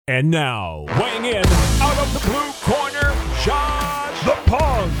And now, weighing in out of the blue corner, Josh the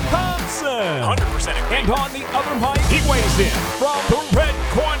Punk Thompson. 100% agree. And on the other mic, he weighs in from the red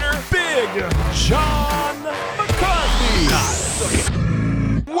corner, Big John McCarthy.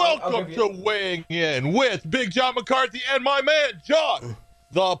 Welcome to Weighing In with Big John McCarthy and my man, John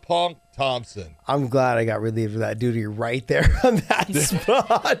the Punk Thompson. I'm glad I got relieved of that duty right there on that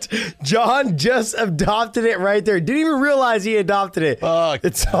spot. John just adopted it right there. Didn't even realize he adopted it.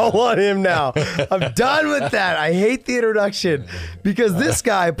 It's all on him now. I'm done with that. I hate the introduction because this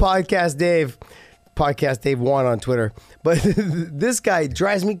guy, Podcast Dave 1 on Twitter, but this guy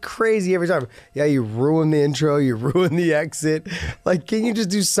drives me crazy every time. Yeah, you ruin the intro, you ruin the exit. Like, can you just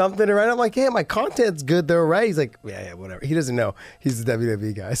do something right? I'm like, hey, my content's good though, right? He's like, yeah, whatever. He doesn't know. He's the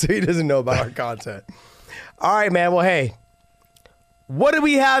WWE guy, so he doesn't know about our content. All right, man. Well, hey, what did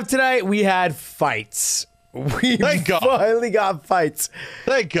we have tonight? We had fights. Thank God. Finally got fights.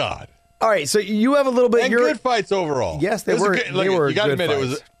 Thank God. All right, so you have a little bit. And good fights overall. Yes, they were. They were. You got to admit, fights. it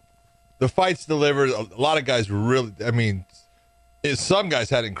was. The fights delivered. A lot of guys really, some guys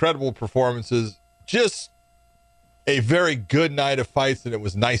had incredible performances. Just a very good night of fights, and it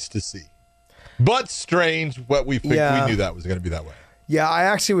was nice to see. But strange what we knew that was going to be that way. Yeah, I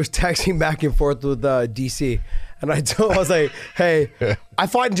actually was texting back and forth with DC, and I was like, hey, I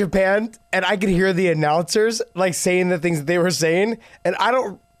fought in Japan, and I could hear the announcers like saying the things that they were saying, and I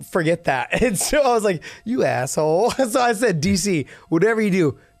don't forget that. And so I was like, you asshole. So I said, DC, whatever you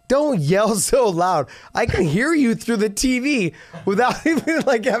do, don't yell so loud. I can hear you through the TV without even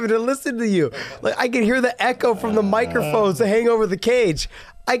like having to listen to you. Like I can hear the echo from the microphones that hang over the cage.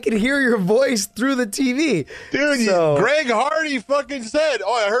 I can hear your voice through the TV. Dude, Greg Hardy fucking said,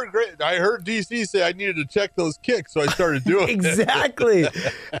 I heard DC say I needed to check those kicks, so I started doing it. Exactly.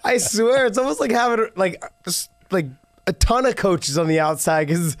 I swear, it's almost like having like a ton of coaches on the outside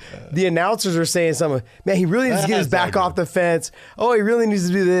because the announcers are saying something. Man, he really needs to get his back off the fence. Oh, he really needs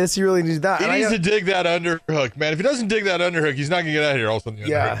to do this. He really needs that. He needs to dig that underhook, man. If he doesn't dig that underhook, he's not going to get out of here. All of a sudden, the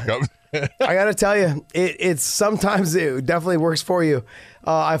underhook comes. I got to tell you, it's sometimes it definitely works for you.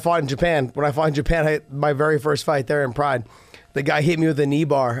 I fought in Japan. When I fought in Japan, my very first fight there in Pride, the guy hit me with a knee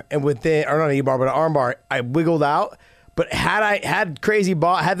bar, and not a knee bar, but an arm bar. I wiggled out, but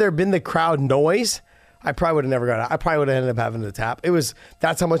had there been the crowd noise, I probably would have never got out. I probably would have ended up having to tap.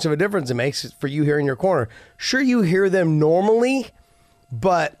 That's how much of a difference it makes for you here in your corner. Sure, you hear them normally,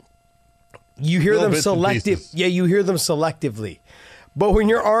 but you hear them selective. Yeah, you hear them selectively. But when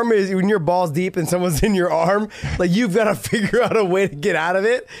when your ball's deep and someone's in your arm, like you've got to figure out a way to get out of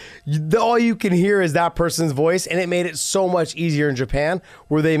it. All you can hear is that person's voice, and it made it so much easier in Japan,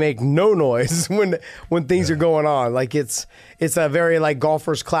 where they make no noise when things are going on. Like it's a very like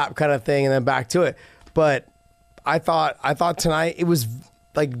golfers clap kind of thing, and then back to it. But I thought tonight it was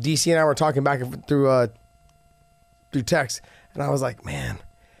like DC and I were talking back through text, and I was like, man,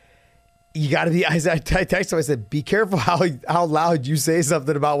 you got to be. I texted him. I said, be careful how loud you say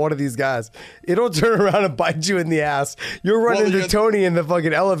something about one of these guys. It'll turn around and bite you in the ass. You'll run into Tony in the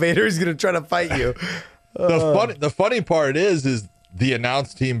fucking elevator. He's gonna try to fight you. The funny part is the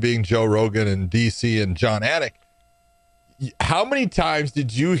announce team being Joe Rogan and DC and John Anik. How many times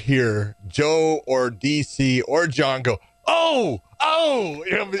did you hear Joe or DC or John go, oh,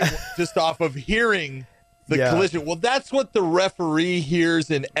 just off of hearing the collision? Well, that's what the referee hears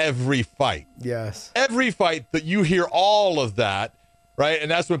in every fight. Yes. Every fight that you hear all of that, right?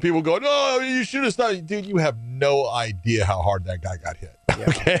 And that's when people go, no, you should have stopped. Dude, you have no idea how hard that guy got hit. Yeah.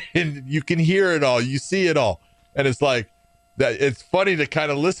 Okay. And you can hear it all. You see it all. And it's like, that it's funny to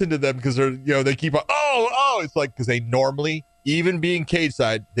kind of listen to them because they're, they keep on, it's like, because they normally, even being cage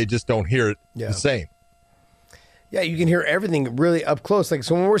side, they just don't hear it the same. Yeah, you can hear everything really up close. Like,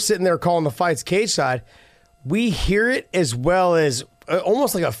 so when we're sitting there calling the fights cage side, we hear it as well as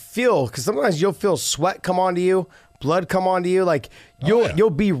almost like a feel, because sometimes you'll feel sweat come onto you, blood come onto you. Like you'll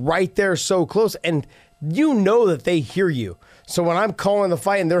be right there so close, and you know that they hear you. So when I'm calling the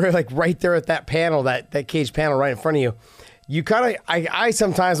fight and they're like right there at that panel, that cage panel right in front of you, you kind of, I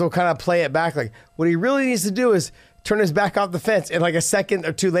sometimes will kind of play it back. Like what he really needs to do is turn his back off the fence. And like a second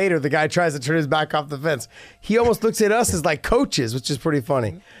or two later, the guy tries to turn his back off the fence. He almost looks at us as like coaches, which is pretty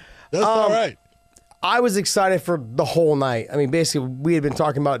funny. That's all right. I was excited for the whole night. I mean, basically, we had been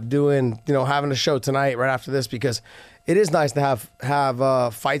talking about having a show tonight right after this because it is nice to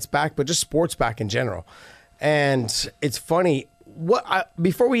have fights back, but just sports back in general. And it's funny.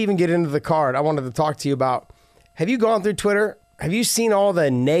 Before we even get into the card, I wanted to talk to you about, have you gone through Twitter? Have you seen all the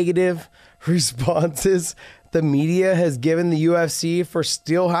negative responses the media has given the UFC for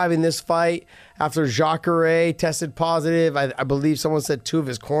still having this fight after Jacare tested positive. I believe someone said 2 of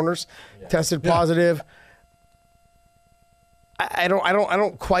his corners tested positive. I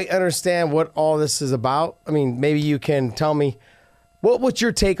don't quite understand what all this is about. I mean, maybe you can tell me what's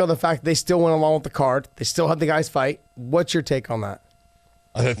your take on the fact that they still went along with the card. They still had the guys fight. What's your take on that?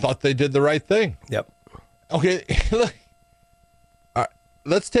 I thought they did the right thing. Yep. Okay, look.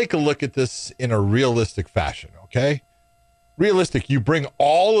 Let's take a look at this in a realistic fashion, okay? Realistic, you bring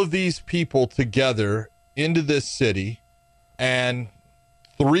all of these people together into this city, and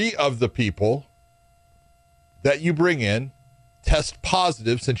 3 of the people that you bring in test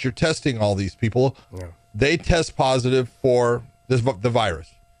positive. Since you're testing all these people, they test positive for the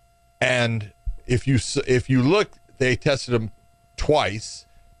virus. And if you look, they tested them twice,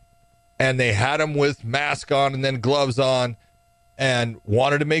 and they had them with mask on and then gloves on, and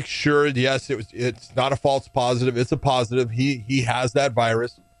wanted to make sure, yes, it's not a false positive, it's a positive. He has that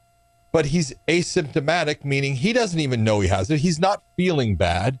virus, but he's asymptomatic, meaning he doesn't even know he has it. He's not feeling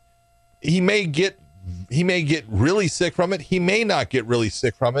bad. He may get really sick from it. He may not get really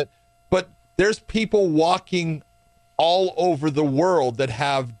sick from it, but there's people walking all over the world that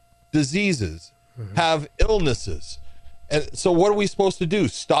have diseases, have illnesses. And so what are we supposed to do?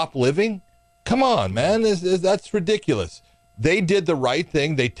 Stop living? Come on, man. That's ridiculous. They did the right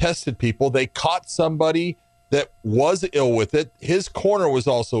thing. They tested people. They caught somebody that was ill with it. His corner was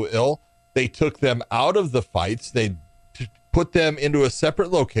also ill. They took them out of the fights. They put them into a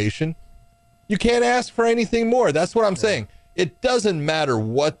separate location. You can't ask for anything more. That's what I'm saying. It doesn't matter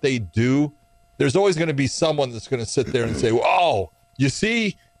what they do. There's always going to be someone that's going to sit there and say, "Oh, you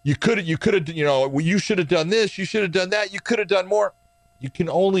see, you should have done this. You should have done that. You could have done more." You can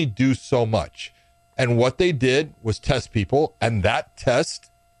only do so much. And what they did was test people, and that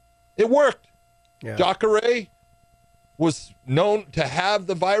test, it worked. Yeah. Jacare was known to have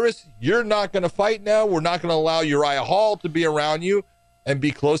the virus. You're not going to fight now. We're not going to allow Uriah Hall to be around you and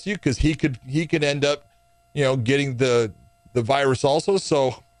be close to you, because he could end up, getting the virus also.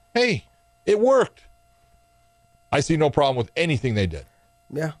 So, hey, it worked. I see no problem with anything they did.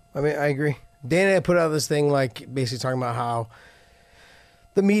 Yeah, I mean, I agree. Dana put out this thing, like, basically talking about how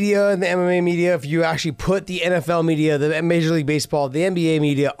the media and the MMA media, if you actually put the NFL media, the Major League Baseball, the NBA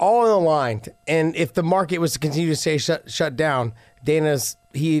media, all on the line, and if the market was to continue to stay shut down,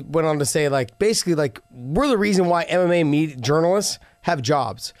 he went on to say, like, basically, like, we're the reason why MMA media journalists have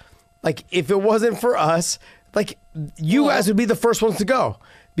jobs. Like, if it wasn't for us, like, you guys would be the first ones to go.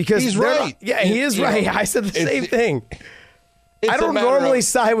 Because he's right. He is right. I said the same thing. I don't normally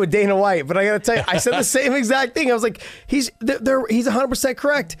side with Dana White, but I got to tell you, I said the same exact thing. I was like, he's 100%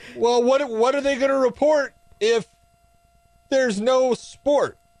 correct. Well, what are they going to report if there's no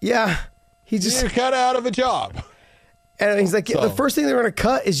sport? Yeah. You're kind of out of a job. And he's like, the first thing they're going to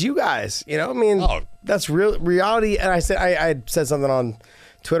cut is you guys. I mean, that's real reality. And I said, I said something on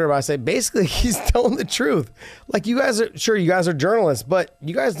Twitter, but I said, basically, he's telling the truth. Like, you guys are journalists, but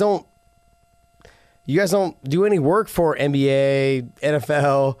you guys don't do any work for NBA,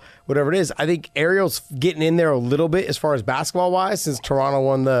 NFL, whatever it is. I think Ariel's getting in there a little bit as far as basketball-wise, since Toronto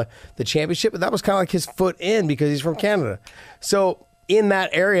won the championship, but that was kind of like his foot in because he's from Canada. So in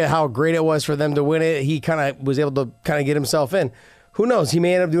that area, how great it was for them to win it, he kind of was able to kind of get himself in. Who knows? He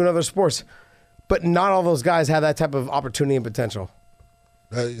may end up doing other sports, but not all those guys have that type of opportunity and potential.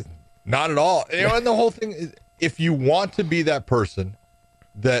 Not at all. And the whole thing is, if you want to be that person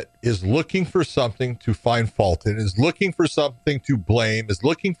that is looking for something to find fault in, is looking for something to blame, is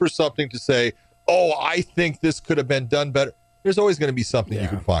looking for something to say, oh, I think this could have been done better, there's always going to be something you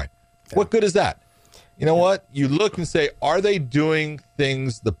can find. Yeah. What good is that? You know what? You look and say, are they doing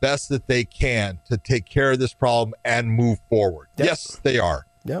things the best that they can to take care of this problem and move forward? Yep. Yes, they are.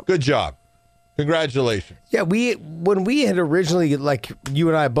 Yep. Good job. Congratulations. Yeah, when we had originally, like you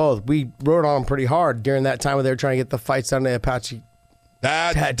and I both, we wrote on them pretty hard during that time when they were trying to get the fights done to Apache.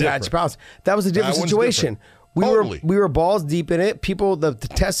 That was a different situation. We were balls deep in it. People, the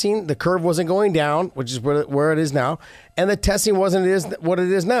testing, the curve wasn't going down, which is where it is now, and the testing wasn't what it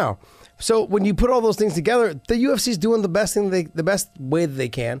is now. So when you put all those things together, the UFC is doing the best way that they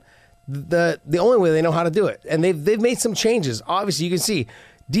can, the only way they know how to do it, and they've made some changes. Obviously, you can see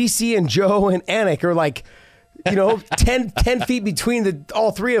DC and Joe and Anik are like, 10 feet between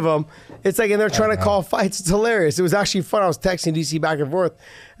all three of them. It's like, and they're trying to call fights. It's hilarious. It was actually fun. I was texting DC back and forth,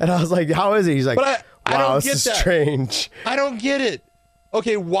 and I was like, how is it? He's like, wow, this is strange. I don't get it.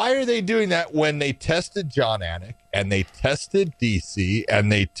 Okay, why are they doing that when they tested John Anik, and they tested DC,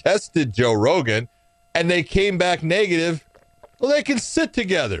 and they tested Joe Rogan, and they came back negative? Well, they can sit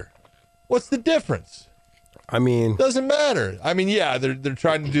together. What's the difference? I mean, doesn't matter. I mean, yeah, they're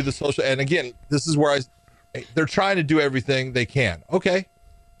trying to do the social, and again, this is where they're trying to do everything they can. Okay,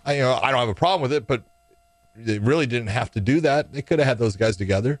 I don't have a problem with it, but they really didn't have to do that. They could have had those guys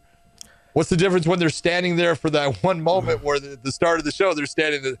together. What's the difference when they're standing there for that one moment where the start of the show, they're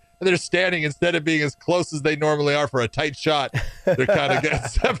standing instead of being as close as they normally are for a tight shot, they're kind of getting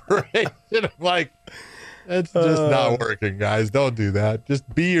separated. I'm like, it's just not working, guys. Don't do that.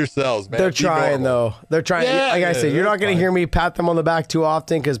 Just be yourselves, man. They're trying, though. They're trying. Yeah, like I said, you're not going to fine. hear me pat them on the back too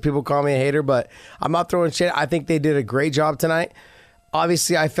often because people call me a hater, but I'm not throwing shit. I think they did a great job tonight.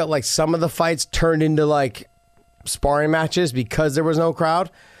 Obviously, I felt like some of the fights turned into like sparring matches because there was no crowd.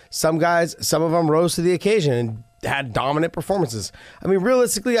 Some of them rose to the occasion and had dominant performances. I mean,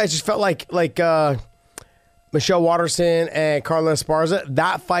 realistically, I just felt like Michelle Waterson and Carla Esparza,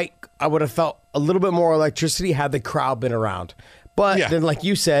 that fight, I would have felt a little bit more electricity had the crowd been around. But then, like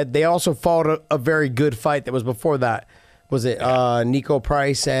you said, they also followed a very good fight that was before that. Was it Nico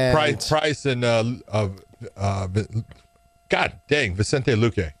Price and... Price and, God dang, Vicente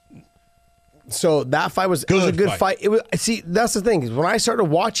Luque. So that fight was a good fight. It was, see, that's the thing. Is when I started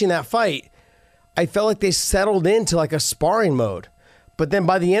watching that fight, I felt like they settled into like a sparring mode. But then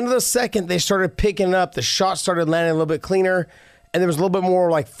by the end of the second, they started picking it up. The shots started landing a little bit cleaner, and there was a little bit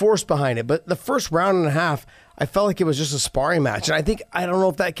more like force behind it. But the first round and a half, I felt like it was just a sparring match. And I don't know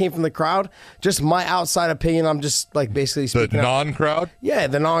if that came from the crowd. Just my outside opinion. I'm just like basically speaking. The non-crowd? Yeah,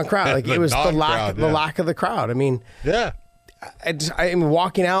 the non-crowd. Like it was the lack of the crowd. I mean, yeah. I'm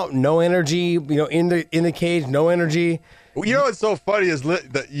walking out, no energy. In the cage, no energy. Well, what's so funny is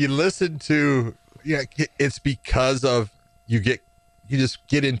that you listen to. Yeah, it's because of you just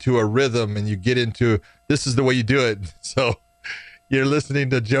get into a rhythm and you get into this is the way you do it. So you're listening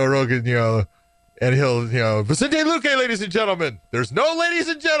to Joe Rogan, and he'll, Vicente Luque, ladies and gentlemen. There's no ladies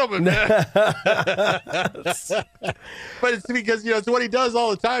and gentlemen, man. But it's because it's what he does all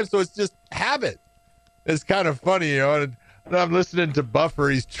the time. So it's just habit. It's kind of funny, And I'm listening to Buffer.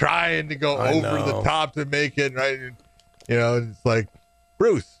 He's trying to go over the top to make it right. And, it's like,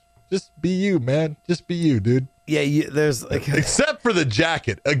 Bruce, just be you, man. Just be you, dude. Yeah, there's like except for the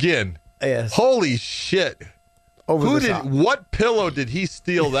jacket again. Yes. Holy shit. What pillow did he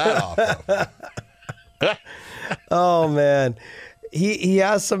steal that off of? Oh man, he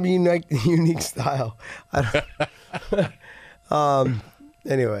has some unique style.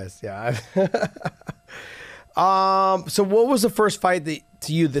 Anyways, yeah. So what was the first fight that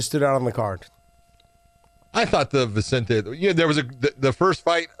stood out on the card? I thought the Vicente. There was the first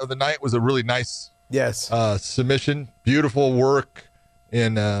fight of the night was a really nice submission, beautiful work,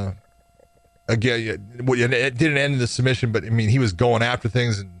 and again, it didn't end in the submission, but I mean he was going after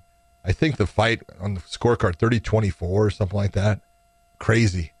things, and I think the fight on the scorecard 30-24 or something like that,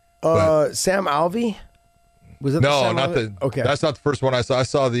 crazy. Sam Alvey. Was it? No, not the. Okay, that's not the first one I saw. I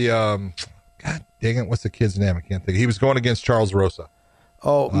saw the. God dang it! What's the kid's name? I can't think. He was going against Charles Rosa.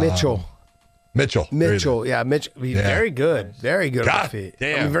 Oh, Mitchell. Mitchell, yeah, Mitchell. Very good on the feet.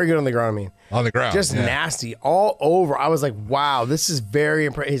 Damn. I mean, very good on the ground. On the ground, just nasty all over. I was like, wow, this is very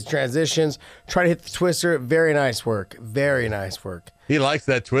impressive. His transitions, try to hit the twister. Very nice work. Very nice work. He likes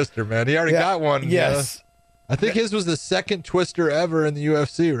that twister, man. He already got one. Yes, I think his was the second twister ever in the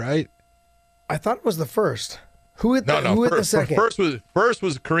UFC, right? I thought it was the first. Who hit the second? First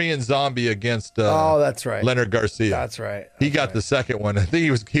was Korean Zombie against. That's right. Leonard Garcia. That's right. He got the second one. I think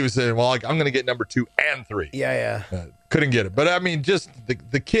he was saying, "Well, I'm going to get number 2 and 3." Yeah. Couldn't get it, but I mean, just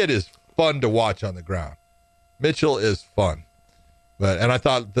the kid is fun to watch on the ground. Mitchell is fun, and I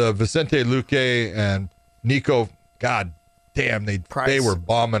thought the Vicente Luque and Nico, God damn, they were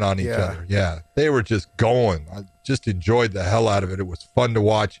bombing on each other. Yeah, they were just going. I just enjoyed the hell out of it. It was fun to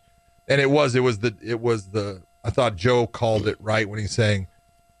watch, and it was the. I thought Joe called it right when he's saying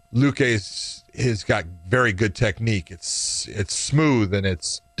Luque's got very good technique. It's smooth and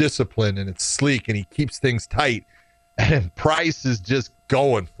it's disciplined and it's sleek and he keeps things tight. And Price is just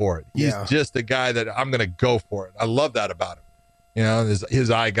going for it. He's just a guy that I'm going to go for it. I love that about him. His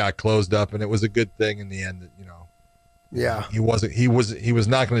eye got closed up and it was a good thing in the end that, Yeah. He was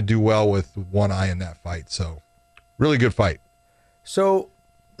not going to do well with one eye in that fight. So really good fight. So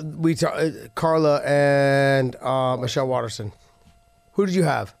we Carla and Michelle Waterson. Who did you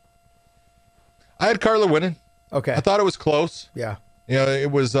have? I had Carla winning. Okay. I thought it was close. Yeah. It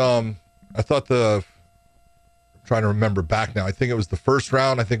was I thought I'm trying to remember back now. I think it was the first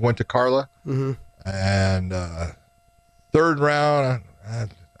round went to Carla. Mm-hmm. And third round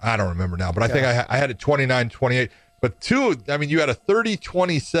I don't remember now, but I think I had it 29-28. But you had a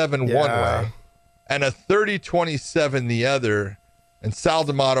 30-27 one way and a 30-27 the other. and Sal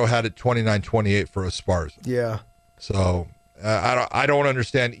D'Amato had it 29-28 for Esparza. Yeah. So I don't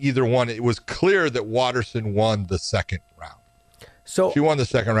understand either one. It was clear that Waterson won the second round. So She won the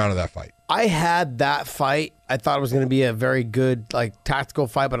second round of that fight. I had that fight. I thought it was going to be a very good, like, tactical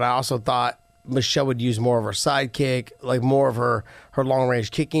fight, but I also thought Michelle would use more of her sidekick, like more of her long range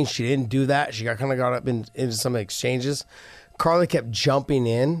kicking. She didn't do that. She got up into some exchanges. Carly kept jumping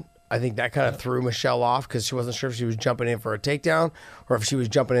in. I think that kind of threw Michelle off because she wasn't sure if she was jumping in for a takedown or if she was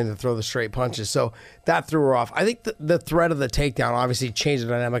jumping in to throw the straight punches. So that threw her off. I think the threat of the takedown obviously changed the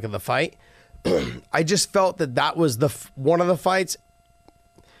dynamic of the fight. I just felt that was one of the fights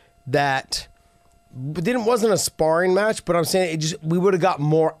that wasn't a sparring match, but I'm saying we would have got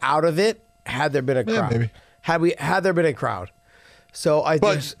more out of it had there been a crowd. Maybe. Had there been a crowd. So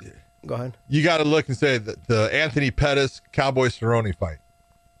go ahead. You got to look and say that the Anthony Pettis Cowboy Cerrone fight.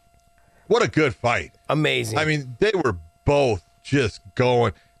 What a good fight. Amazing. I mean, they were both just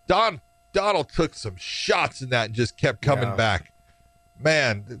going. Donald took some shots in that and just kept coming back.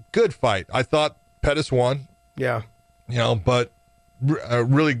 Man, good fight. I thought Pettis won. Yeah. But a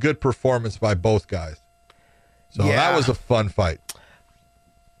really good performance by both guys. So that was a fun fight.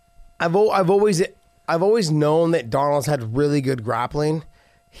 I've always known that Donald's had really good grappling.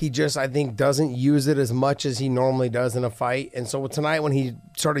 He just, I think, doesn't use it as much as he normally does in a fight. And so tonight when he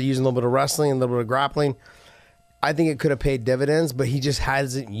started using a little bit of wrestling, a little bit of grappling, I think it could have paid dividends, but he just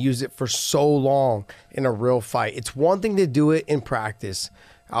hasn't used it for so long in a real fight. It's one thing to do it in practice.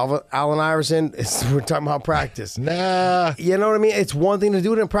 Allen Iverson, we're talking about practice. Nah. You know what I mean? It's one thing to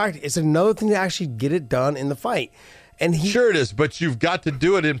do it in practice. It's another thing to actually get it done in the fight. And Sure it is, but you've got to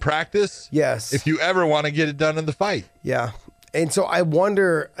do it in practice. Yes. If you ever want to get it done in the fight. Yeah. And so I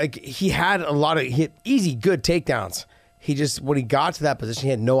wonder, like, he had easy, good takedowns. He just, when he got to that position, he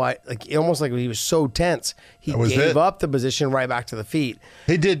had almost like he was so tense, he gave up the position right back to the feet.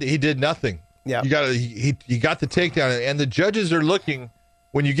 He did nothing. Yeah. He got the takedown, and the judges are looking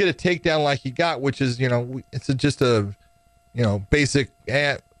when you get a takedown like he got, which is, it's just a, basic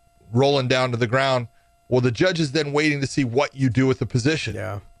rolling down to the ground. Well, the judge is then waiting to see what you do with the position.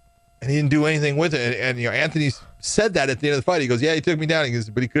 Yeah. And he didn't do anything with it. And Anthony said that at the end of the fight. He goes, yeah, he took me down. He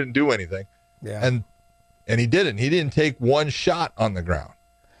goes, but he couldn't do anything. Yeah. And he didn't. He didn't take one shot on the ground.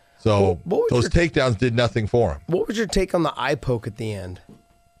 So those takedowns did nothing for him. What was your take on the eye poke at the end?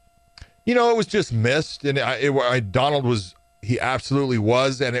 It was just missed. And Donald he absolutely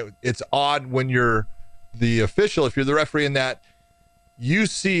was. And it's odd when you're the official, if you're the referee in that, you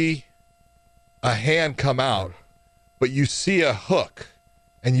see a hand come out, but you see a hook.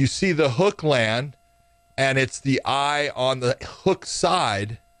 And you see the hook land, and it's the eye on the hook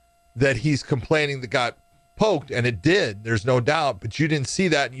side that he's complaining that got poked, and it did. There's no doubt, but you didn't see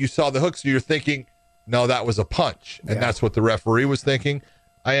that, and you saw the hook, so you're thinking, no, that was a punch, and that's what the referee was thinking.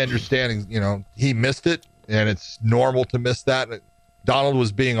 I understand, he missed it, and it's normal to miss that. Donald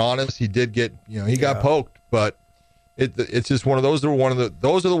was being honest. He did get, he got poked, but it's just one of those.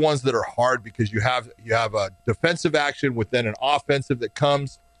 Those are the ones that are hard because you have a defensive action within an offensive that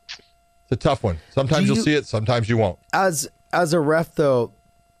comes. It's a tough one. Sometimes you'll see it, sometimes you won't. As a ref, though,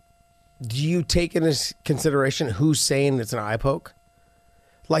 do you take into consideration who's saying it's an eye poke?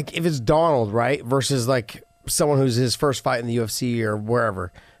 Like if it's Donald, right, versus like someone who's his first fight in the UFC or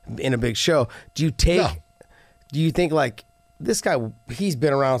wherever in a big show. Do you think like, this guy, he's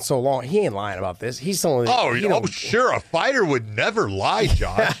been around so long. He ain't lying about this. He's someone. Sure. A fighter would never lie,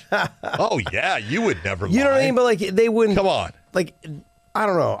 Josh. Oh, yeah. You would never lie. You know what I mean? But like, they wouldn't. Come on. Like, I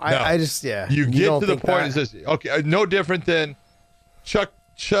don't know. I just, You get to the point and says, okay, no different than Chuck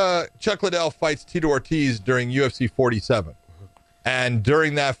Liddell fights Tito Ortiz during UFC 47. And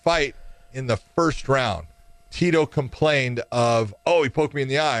during that fight, in the first round, Tito complained of, he poked me in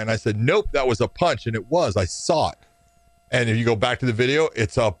the eye. And I said, nope, that was a punch. And it was. I saw it. And if you go back to the video,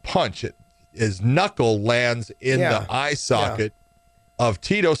 it's a punch. His knuckle lands in the eye socket of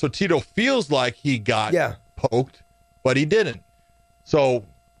Tito. So Tito feels like he got poked, but he didn't. So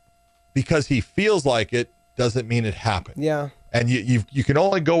because he feels like it doesn't mean it happened. Yeah. And you can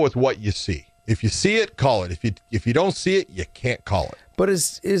only go with what you see. If you see it, call it. If you don't see it, you can't call it. But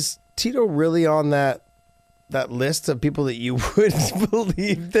is Tito really on that list of people that you would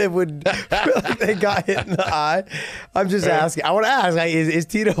believe they would feel like they got hit in the eye? I'm just asking. I want to ask, is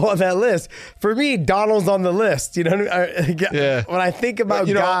Tito on that list? For me, Donald's on the list. You know what I mean? Yeah. When I think about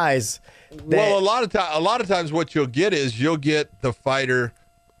guys. Well, a lot of times what you'll get is you'll get the fighter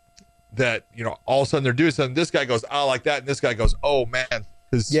that, all of a sudden they're doing something. This guy goes, oh, like that. And this guy goes, oh, man.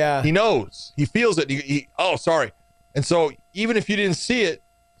 Because he knows. He feels it. Sorry. And so even if you didn't see it,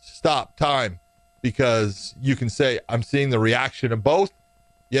 stop, time. because you can say, I'm seeing the reaction of both.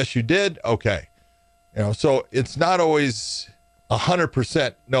 Yes, you did. Okay. So it's not always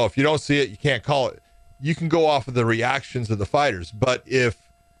 100%. No, if you don't see it, you can't call it. You can go off of the reactions of the fighters. But if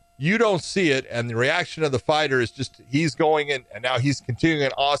you don't see it and the reaction of the fighter is just he's going in and now he's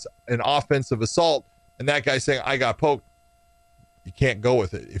continuing an offensive assault and that guy's saying, I got poked, you can't go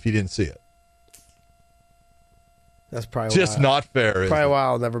with it if you didn't see it. That's probably just not fair. Probably why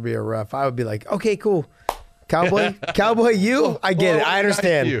I'll never be a ref. I would be like, okay, cool. Cowboy, I get it. I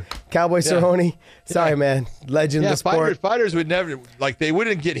understand. Cowboy Cerrone. Sorry, man. Legend of the sport. Fighters would never, they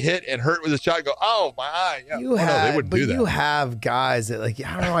wouldn't get hit and hurt with a shot and go, oh, my eye. Yeah. No, they wouldn't do that. You have guys that, I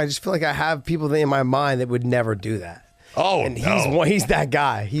don't know, I just feel like I have people in my mind that would never do that. Oh, and he's that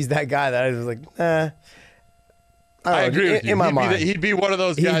guy. He's that guy that I was like, I agree with you. In my mind. He'd be one of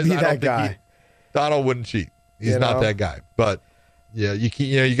those guys. He'd be that guy. Donald wouldn't cheat. He's not that guy. But, yeah,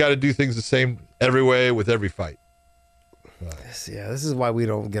 you got to do things the same every way with every fight. This is why we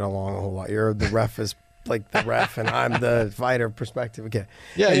don't get along a whole lot. You're the ref is like the ref, and I'm the fighter perspective. Okay.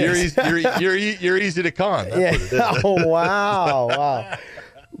 Yeah, you're easy to con. That's what it is. Oh wow.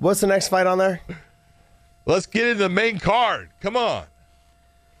 What's the next fight on there? Let's get into the main card. Come on.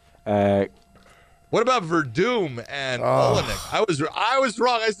 What about Verdum and Olenek? I was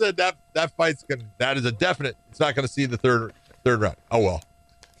wrong. I said that fight's that is a definite. It's not gonna see the third round. Oh well.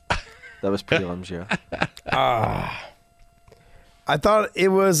 That was prelims, yeah. I thought it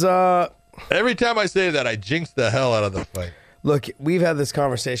was. Every time I say that, I jinx the hell out of the fight. Look, we've had this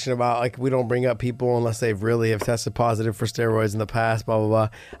conversation about we don't bring up people unless they really have tested positive for steroids in the past, blah, blah, blah.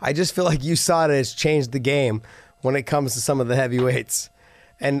 I just feel like USADA has changed the game when it comes to some of the heavyweights.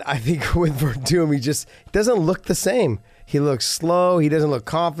 And I think with Verdum, he doesn't look the same. He looks slow. He doesn't look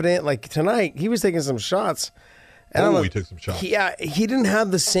confident. Like tonight, he was taking some shots. And he took some shots. Yeah, he didn't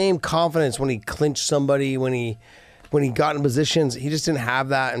have the same confidence when he clinched somebody, when he got in positions. He just didn't have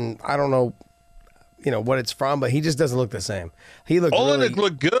that, and I don't know, what it's from, but he just doesn't look the same. He looked Olenek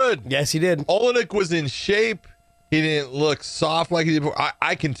looked good. Yes, he did. Olenek was in shape. He didn't look soft like he did before.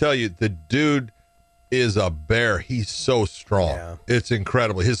 I can tell you, the dude is a bear. He's so strong. Yeah. It's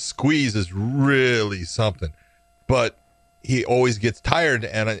incredible. His squeeze is really something, but he always gets tired,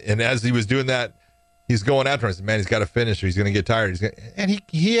 and as he was doing that, he's going after him. I said, man, he's got to finish or he's going to get tired. And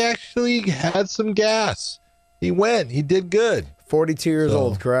he actually had some gas. He did good. 42 years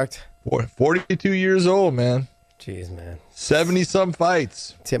old, correct? 42 years old, man. Jeez, man. 70-some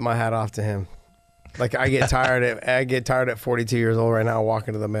fights. Tip my hat off to him. I get tired at 42 years old right now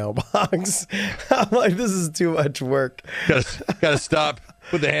walking to the mailbox. I'm like, this is too much work. Gotta stop.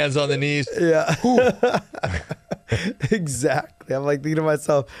 Put the hands on the knees. Yeah. Exactly. I'm thinking to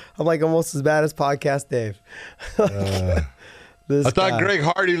myself, I'm almost as bad as Podcast Dave. I thought Greg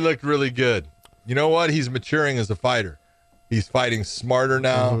Hardy looked really good. You know what? He's maturing as a fighter. He's fighting smarter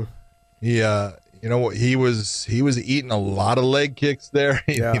now. Mm-hmm. He was eating a lot of leg kicks there.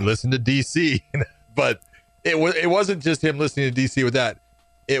 He listened to DC, but it wasn't just him listening to DC with that.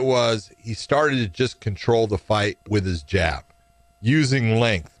 It was he started to just control the fight with his jab, using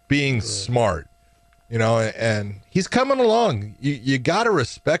length, being smart. And he's coming along. You got to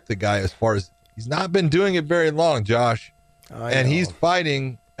respect the guy as far as he's not been doing it very long, Josh, and he's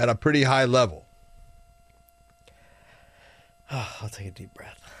fighting at a pretty high level. I'll take a deep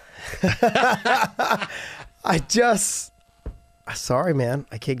breath. Sorry, man.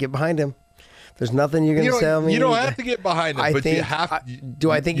 I can't get behind him. There's nothing you're going to tell me. You don't have to get behind him, but you have to.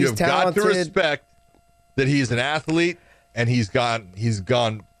 Do I think he's talented? You've got to respect that he's an athlete and he's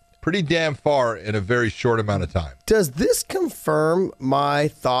gone pretty damn far in a very short amount of time. Does this confirm my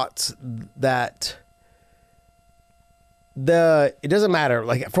thoughts that it doesn't matter,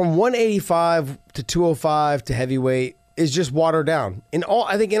 from 185 to 205 to heavyweight is just watered down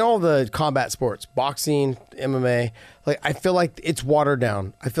I think in all the combat sports, boxing, MMA, I feel like it's watered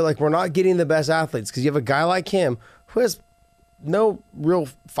down. I feel like we're not getting the best athletes because you have a guy like him who has no real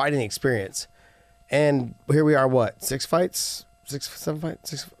fighting experience. And here we are, 6 fights? 7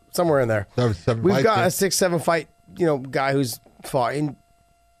 fights? Somewhere in there. We've got a 6-7 fight, guy who's fought, and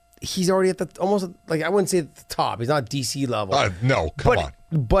he's already at almost I wouldn't say at the top. He's not DC level. No, come on.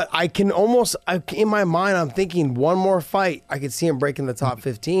 But I can almost, in my mind, I'm thinking one more fight, I could see him breaking the top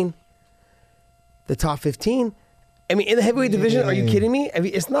 15. The top 15? I mean, in the heavyweight division, are you kidding me? I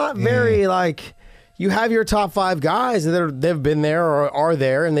mean, it's not very you have your top 5 guys that they've been there or are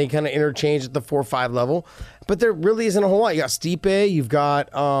there, and they kind of interchange at the 4 or 5 level. But there really isn't a whole lot. You got Stipe, you've got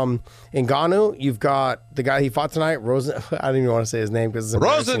Ngannou, you've got the guy he fought tonight, I don't even want to say his name because it's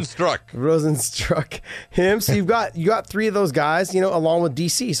Rosenstruck him. So you got 3 of those guys, along with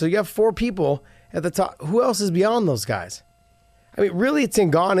DC. So you have 4 people, at the top. Who else is beyond those guys? I mean, really, it's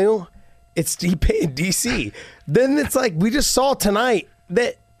Ngannou, it's Stipe and DC. Then it's like we just saw tonight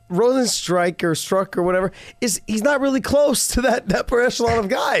that Struck or whatever he's not really close to that upper echelon of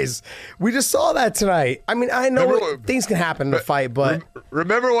guys. We just saw that tonight. I mean, I know things can happen in a fight, but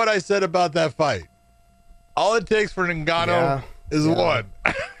remember what I said about that fight. All it takes for Ngannou is one,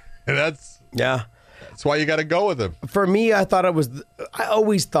 and that's why you got to go with him. For me, I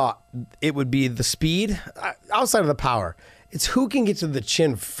always thought it would be the speed outside of the power. It's who can get to the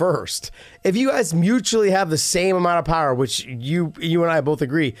chin first. If you guys mutually have the same amount of power, which you and I both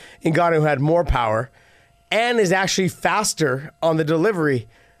agree, Ngannou had more power and is actually faster on the delivery,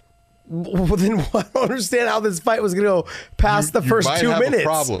 well, then I don't understand how this fight was going to go past the first 2 minutes. A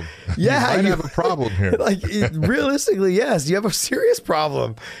problem. Yeah, you might have a problem here. Realistically, yes, you have a serious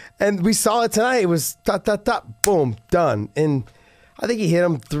problem. And we saw it tonight. It was boom, done. And I think he hit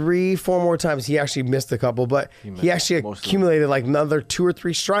him 3-4 more times. He actually missed a couple, but he actually accumulated like another 2 or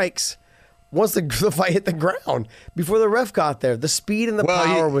 3 strikes once the fight hit the ground before the ref got there. The speed and the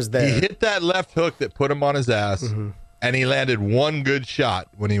power was there. He hit that left hook that put him on his ass, and he landed one good shot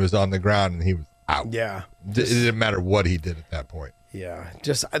when he was on the ground, and he was out. Yeah. It didn't matter what he did at that point. Yeah.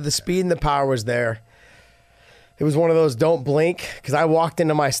 Just the speed and the power was there. It was one of those don't blink, because I walked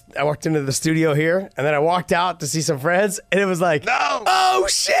into the studio here, and then I walked out to see some friends, and it was like, no, oh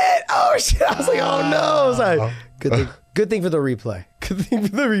shit. I was like, oh no. I was like, good thing for the replay. Good thing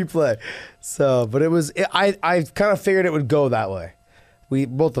for the replay. So, but I kind of figured it would go that way.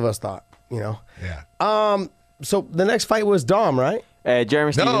 Both of us thought, Yeah. So the next fight was Dom, right?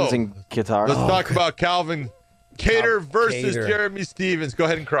 Jeremy Stevens and Kattar. Let's talk about Calvin Kattar versus Kattar. Jeremy Stevens. Go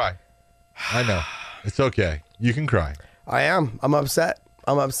ahead and cry. I know. It's okay. You can cry. I am. I'm upset.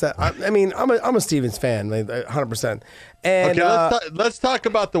 I'm a Stevens fan, 100%. And okay, let's talk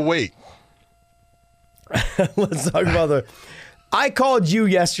about the weight. Let's talk about I called you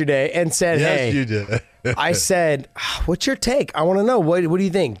yesterday and said, "Hey, yes, you did." I said, "What's your take? I want to know. What do you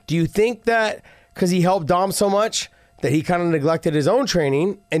think? Do you think that because he helped Dom so much that he kind of neglected his own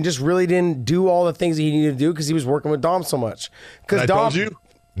training and just really didn't do all the things that he needed to do because he was working with Dom so much?" Because Dom told you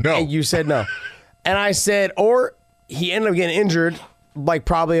no, and you said no. And I said, or he ended up getting injured like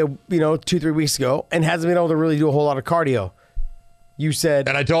probably 2-3 weeks ago and hasn't been able to really do a whole lot of cardio. You said,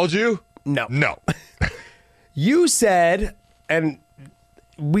 and I told you no. You said, and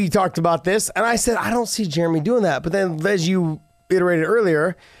we talked about this, and I said, I don't see Jeremy doing that. But then as you iterated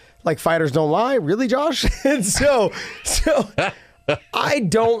earlier, like fighters don't lie, really, Josh? And so I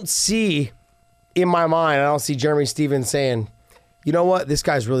don't see in my mind, I don't see Jeremy Stevens saying, you know what? This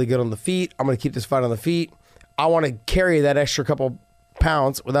guy's really good on the feet. I'm going to keep this fight on the feet. I want to carry that extra couple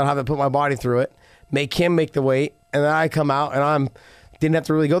pounds without having to put my body through it, make him make the weight, and then I come out and didn't have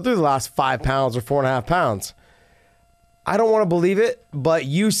to really go through the last 5 pounds or 4.5 pounds. I don't want to believe it, but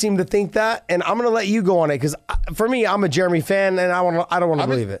you seem to think that, and I'm going to let you go on it because for me, I'm a Jeremy fan, and I don't want to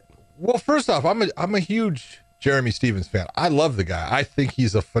believe it. Well, first off, I'm a huge Jeremy Stevens fan. I love the guy. I think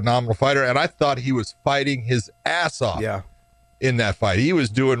he's a phenomenal fighter, and I thought he was fighting his ass off. Yeah. In that fight, he was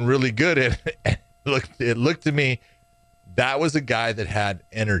doing really good, and it looked to me that was a guy that had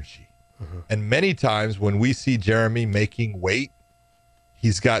energy. And many times when we see Jeremy making weight,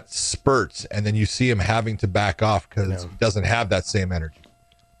 he's got spurts, and then you see him having to back off because he doesn't have that same energy.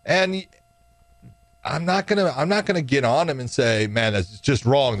 And I'm not gonna get on him and say, man, that's just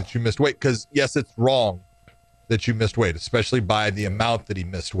wrong that you missed weight, because yes, it's wrong that you missed weight, especially by the amount that he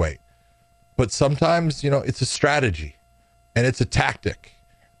missed weight. But sometimes, it's a strategy. And it's a tactic.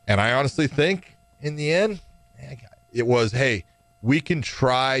 And I honestly think in the end, it was, hey, we can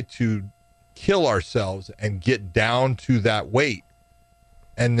try to kill ourselves and get down to that weight.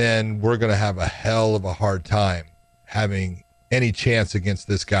 And then we're going to have a hell of a hard time having any chance against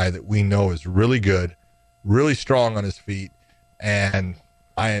this guy that we know is really good, really strong on his feet. And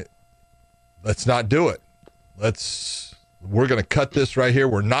let's not do it. We're going to cut this right here.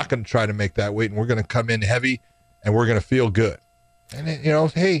 We're not going to try to make that weight, and we're going to come in heavy. And we're going to feel good. And,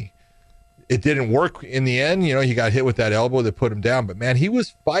 hey, it didn't work in the end. He got hit with that elbow that put him down. But, man, he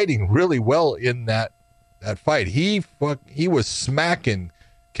was fighting really well in that fight. He was smacking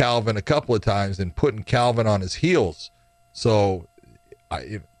Calvin a couple of times and putting Calvin on his heels. So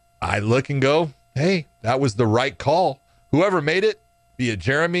I look and go, hey, that was the right call. Whoever made it, be it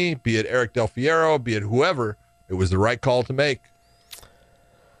Jeremy, be it Eric Del Fierro, be it whoever, it was the right call to make.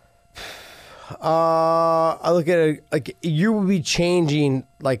 I look at it like you would be changing,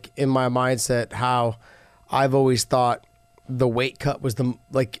 like in my mindset, how I've always thought the weight cut was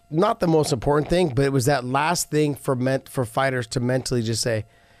not the most important thing, but it was that last thing for fighters to mentally just say,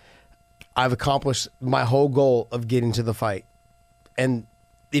 I've accomplished my whole goal of getting to the fight. And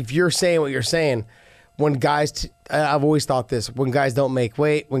if you're saying what you're saying, when guys, I've always thought this, when guys don't make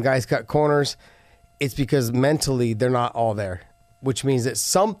weight, when guys cut corners, it's because mentally they're not all there, which means that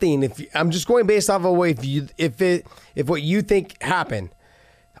something, I'm just going based off of what if what you think happened,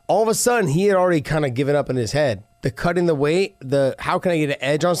 all of a sudden he had already kind of given up in his head. The cutting the weight, the how can I get an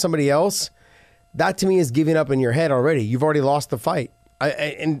edge on somebody else, that to me is giving up in your head already. You've already lost the fight.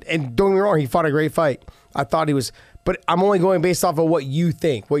 And don't get me wrong, he fought a great fight. I thought he was, but I'm only going based off of what you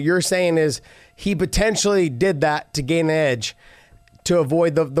think. What you're saying is he potentially did that to gain an edge to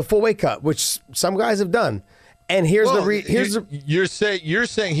avoid the full weight cut, which some guys have done. And you're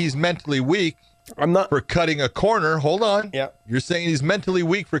saying he's mentally weak. I'm not for cutting a corner. Hold on. Yeah. You're saying he's mentally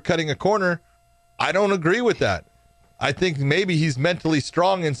weak for cutting a corner. I don't agree with that. I think maybe he's mentally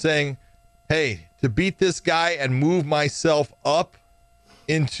strong in saying, hey, to beat this guy and move myself up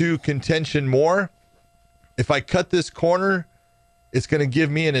into contention more, if I cut this corner, it's going to give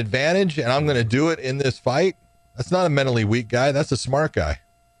me an advantage and I'm going to do it in this fight. That's not a mentally weak guy. That's a smart guy.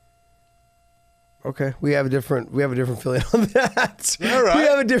 Okay, we have a different feeling on that. All right. We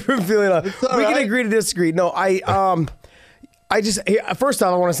have a different feeling on. We right. can agree to disagree. No, I just first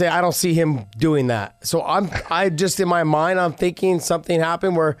off I want to say I don't see him doing that. So I just in my mind I'm thinking something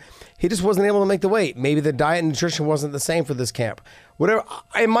happened where he just wasn't able to make the weight. Maybe the diet and nutrition wasn't the same for this camp. Whatever.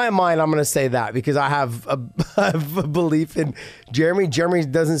 In my mind I'm going to say that because I have a belief in Jeremy. Jeremy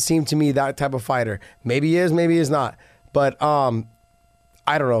doesn't seem to me that type of fighter. Maybe he is, maybe he's not. But I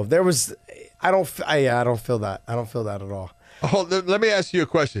don't know. I don't feel that. I don't feel that at all. Oh, let me ask you a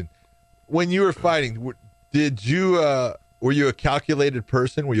question. When you were fighting, were you a calculated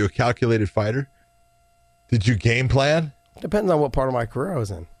person? Were you a calculated fighter? Did you game plan? Depends on what part of my career I was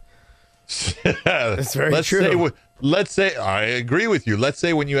in. That's very true. Let's say, I agree with you. Let's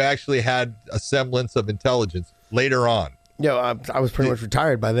say when you actually had a semblance of intelligence later on. Yeah, I was pretty much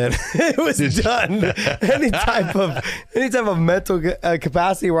retired by then. It was done. Any type of mental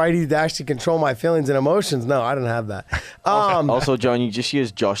capacity where I needed to actually control my feelings and emotions. No, I didn't have that. Also, John, you just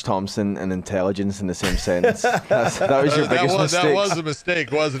used Josh Thompson and intelligence in the same sentence. That was your biggest mistake. That was a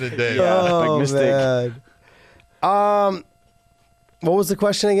mistake, wasn't it, Dave? Yeah, big mistake. Man. What was the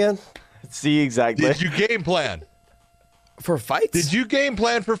question again? See, exactly. Did you game plan? For fights? Did you game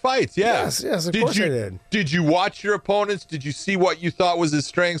plan for fights? Yeah. Yes, of course I did. Did you watch your opponents? Did you see what you thought was his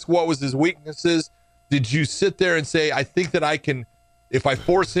strengths? What was his weaknesses? Did you sit there and say, I think that I can, if I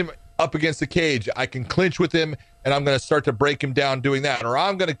force him up against the cage, I can clinch with him and I'm going to start to break him down doing that, or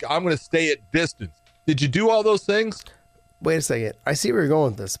I'm going to stay at distance. Did you do all those things? Wait a second. I see where you're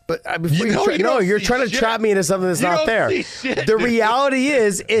going with this, but before you're trying to trap me into something that's not there. The reality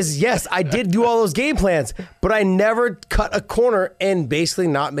is yes, I did do all those game plans, but I never cut a corner and basically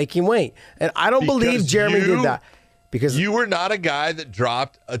not making weight. And I don't believe Jeremy did that because you were not a guy that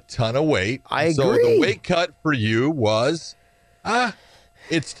dropped a ton of weight. I agree. So the weight cut for you was,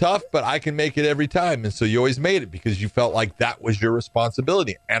 it's tough, but I can make it every time. And so you always made it because you felt like that was your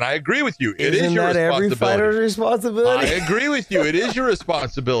responsibility. And I agree with you. It is your responsibility. Every fighter's responsibility? I agree with you. It is your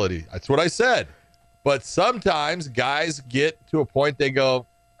responsibility. That's what I said. But sometimes guys get to a point they go,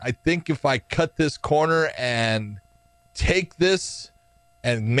 I think if I cut this corner and take this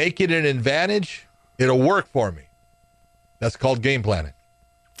and make it an advantage, it'll work for me. That's called game planning.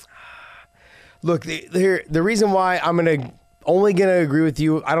 Look, the reason why I'm only going to agree with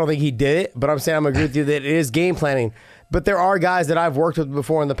you, I don't think he did it, but I'm saying I'm going to agree with you that it is game planning. But there are guys that I've worked with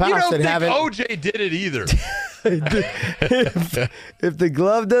before in the past that haven't. OJ did it either. if the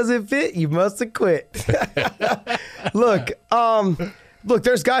glove doesn't fit, you must have quit. Look,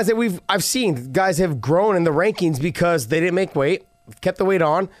 there's guys that I've seen. Guys have grown in the rankings because they didn't make weight, kept the weight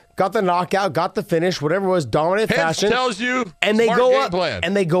on, got the knockout, got the finish, whatever it was, dominant fashion. Tells you, and they go up,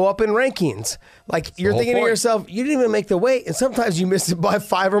 and they go up in rankings. Like you're thinking to yourself, you didn't even make the weight, and sometimes you missed it by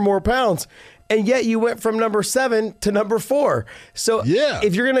 5 or more pounds, and yet you went from number 7 to number 4. So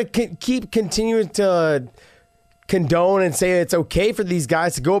if you're gonna keep continuing to condone and say it's okay for these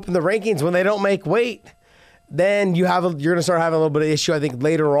guys to go up in the rankings when they don't make weight, then you're gonna start having a little bit of issue. I think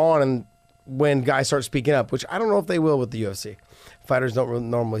later on, and when guys start speaking up, which I don't know if they will with the UFC. Fighters don't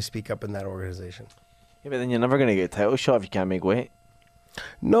normally speak up in that organization. Yeah, but then you're never going to get a title shot if you can't make weight.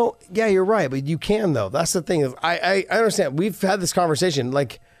 No, yeah, you're right, but you can though. That's the thing. I understand. We've had this conversation.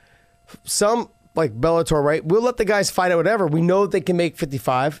 Like some, like Bellator, right? We'll let the guys fight at whatever. We know that they can make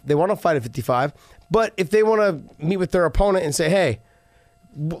 55. They want to fight at 55. But if they want to meet with their opponent and say, hey,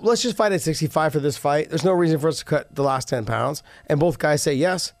 let's just fight at 65 for this fight. There's no reason for us to cut the last 10 pounds. And both guys say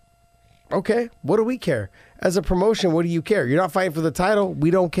yes. Okay, what do we care? As a promotion, what do you care? You're not fighting for the title. We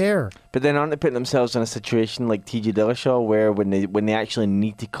don't care. But then aren't they putting themselves in a situation like TJ Dillashaw, where when they actually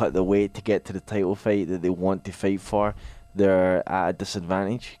need to cut the weight to get to the title fight that they want to fight for, they're at a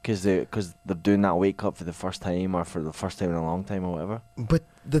disadvantage because they're doing that weight cut for the first time or for the first time in a long time or whatever. But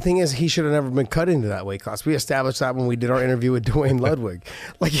the thing is, he should have never been cut into that weight class. We established that when we did our interview with Dwayne Ludwig.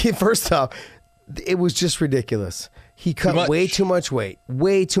 Like, first off, it was just ridiculous. He cut way too much weight.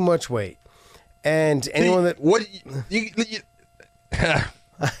 Way too much weight. And anyone that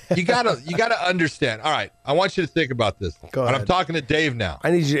you gotta understand. All right, I want you to think about this. Go ahead. I'm talking to Dave now. I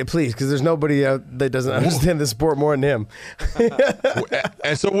need you to, please, because there's nobody that doesn't understand the sport more than him.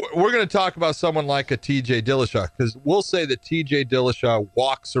 And so we're going to talk about someone like a TJ Dillashaw, because we'll say that TJ Dillashaw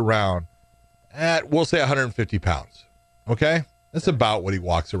walks around at, we'll say 150 pounds. Okay, that's about what he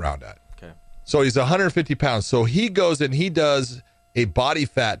walks around at. Okay, so he's 150 pounds. So he goes and he does a body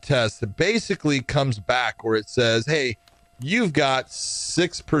fat test that basically comes back where it says, hey, you've got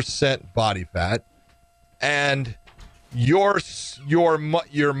 6% body fat, and your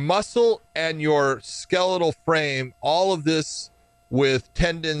muscle and your skeletal frame, all of this with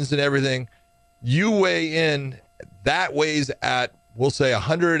tendons and everything, you weigh in, that weighs at, we'll say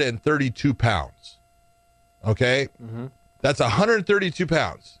 132 pounds. Okay? Mm-hmm. That's 132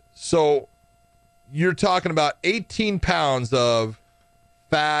 pounds. So you're talking about 18 pounds of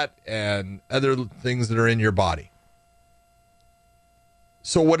fat and other things that are in your body.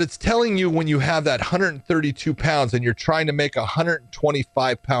 So what it's telling you when you have that 132 pounds and you're trying to make a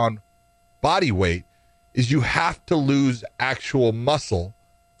 125 pound body weight is you have to lose actual muscle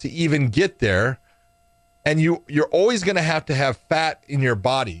to even get there. And you're always going to have fat in your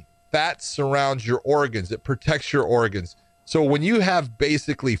body. Fat surrounds your organs. It protects your organs. So when you have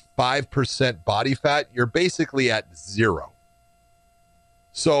basically 5% body fat, you're basically at 0.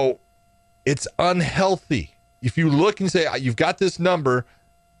 So it's unhealthy. If you look and say, you've got this number,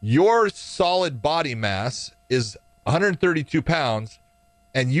 your solid body mass is 132 pounds,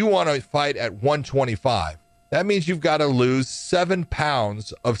 and you want to fight at 125. That means you've got to lose 7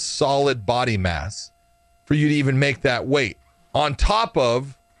 pounds of solid body mass for you to even make that weight. On top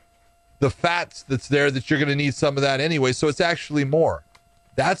of the fats that's there that you're going to need some of that anyway, so it's actually more.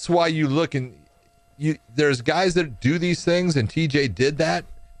 That's why you look and there's guys that do these things, and TJ did that,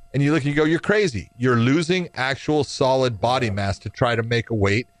 and you look and you go, you're crazy. You're losing actual solid body mass to try to make a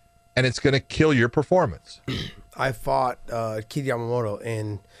weight, and it's going to kill your performance. I fought Keith Yamamoto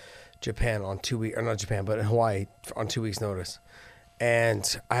in Japan on 2 weeks, or not Japan, but in Hawaii on 2 weeks' notice.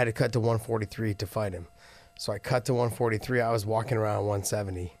 And I had to cut to 143 to fight him. So I cut to 143. I was walking around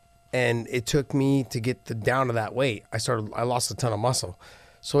 170. And it took me to get down to that weight. I lost a ton of muscle.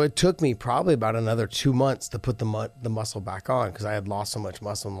 So it took me probably about another 2 months to put the muscle back on because I had lost so much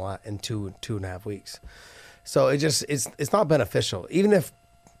muscle in two and a half weeks. So it's not beneficial. Even if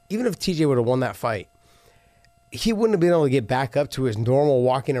TJ would have won that fight, he wouldn't have been able to get back up to his normal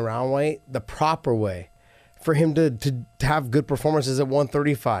walking around weight, the proper way, for him to have good performances at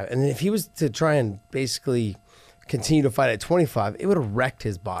 135. And if he was to try and basically continue to fight at 25, it would have wrecked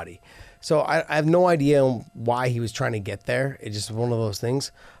his body. So I have no idea why he was trying to get there. It's just one of those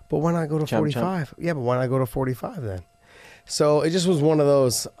things. But why not go to 45? Yeah, but why not go to 45 then? So it just was one of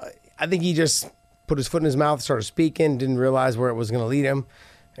those. I think he just put his foot in his mouth, started speaking, didn't realize where it was going to lead him,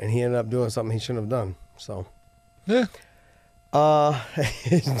 and he ended up doing something he shouldn't have done. So, yeah.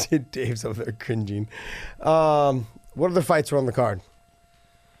 Dave's over there cringing. What other fights were on the card?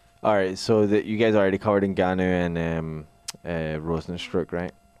 All right, so you guys already covered Ngannou and Rosenstruck,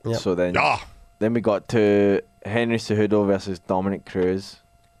 right? Yep. So then we got to Henry Cejudo versus Dominic Cruz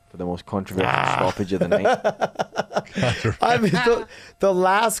for the most controversial stoppage of the night. The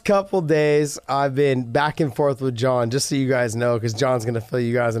last couple days, I've been back and forth with John, just so you guys know, because John's going to fill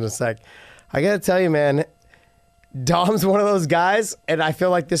you guys in a sec. I got to tell you, man, Dom's one of those guys, and I feel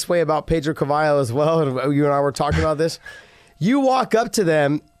like this way about Pedro Cavallo as well. And you and I were talking about this. You walk up to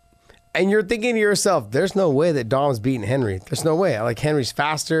them, and you're thinking to yourself, there's no way that Dom's beating Henry. There's no way. Like, Henry's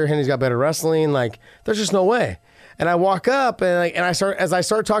faster. Henry's got better wrestling. Like, there's just no way. And I walk up, and I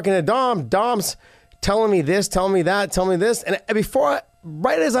start talking to Dom, Dom's telling me this, telling me that, telling me this. And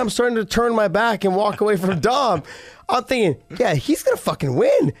right as I'm starting to turn my back and walk away from Dom, I'm thinking, yeah, he's going to fucking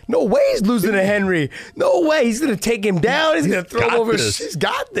win. No way he's losing to Henry. No way. He's going to take him down. He's going to throw him over. He's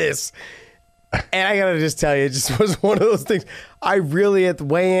got this. And I got to just tell you, it just was one of those things. I really, at the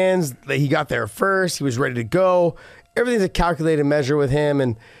weigh-ins, that he got there first. He was ready to go. Everything's a calculated measure with him.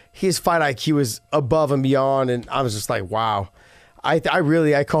 And his fight IQ was above and beyond. And I was just like, wow. I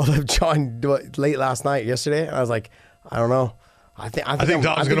called up John late yesterday. And I was like, I don't know. I think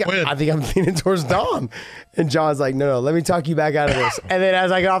Dom's going to win. I think I'm leaning towards Dom. And John's like, no, let me talk you back out of this. And then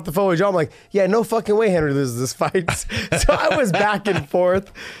as I got off the phone with John, I'm like, yeah, no fucking way Henry loses this fight. So I was back and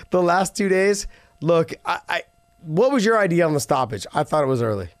forth the last 2 days. Look, what was your idea on the stoppage? I thought it was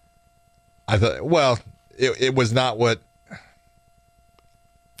early. I thought, well, it was not what.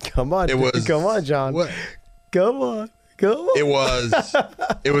 Come on, John. What? Come on.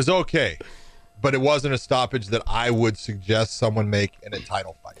 It was okay, but it wasn't a stoppage that I would suggest someone make in a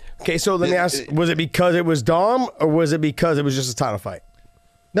title fight. Okay, so let me ask, was it because it was Dom or was it because it was just a title fight?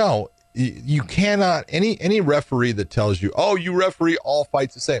 No, you cannot, any referee that tells you, oh, you referee all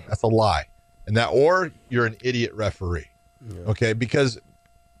fights the same, that's a lie. Or you're an idiot referee. Yeah. Okay, because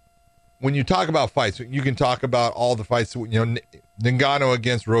when you talk about fights, you can talk about all the fights, Ngannou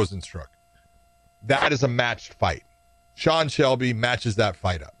against Rosenstruck. That is a matched fight. Sean Shelby matches that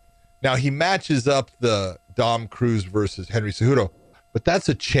fight up. Now, he matches up the Dom Cruz versus Henry Cejudo, but that's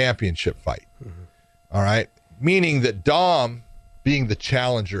a championship fight. Mm-hmm. All right? Meaning that Dom, being the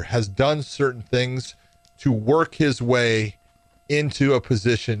challenger, has done certain things to work his way into a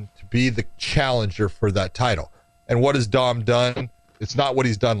position to be the challenger for that title. And what has Dom done? It's not what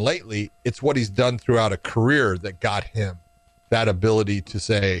he's done lately. It's what he's done throughout a career that got him that ability to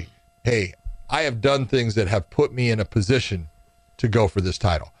say, hey, I have done things that have put me in a position to go for this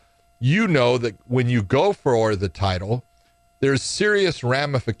title. You know that when you go for the title, there's serious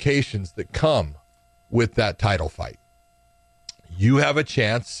ramifications that come with that title fight. You have a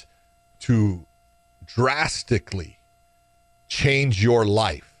chance to drastically change your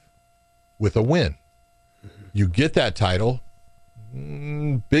life with a win. You get that title,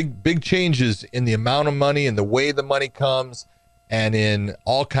 big changes in the amount of money and the way the money comes, and in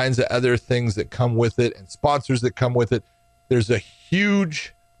all kinds of other things that come with it and sponsors that come with it. There's a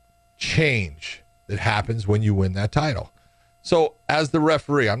huge change that happens when you win that title. So as the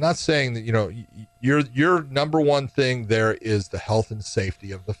referee, I'm not saying that, your number one thing there is the health and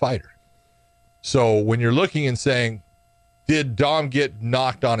safety of the fighter. So when you're looking and saying, did Dom get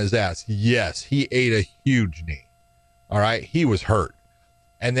knocked on his ass? Yes, he ate a huge knee. All right. He was hurt.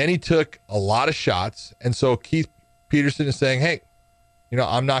 And then he took a lot of shots. And so Keith Peterson is saying, hey,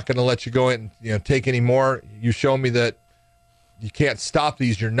 I'm not going to let you go in and take any more. You show me that you can't stop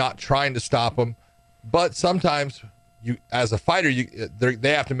these. You're not trying to stop them. But sometimes you, as a fighter,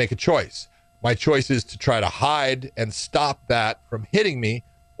 they have to make a choice. My choice is to try to hide and stop that from hitting me,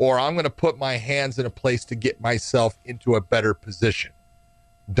 or I'm going to put my hands in a place to get myself into a better position.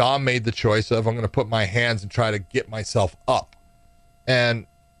 Dom made the choice of, I'm going to put my hands and try to get myself up. And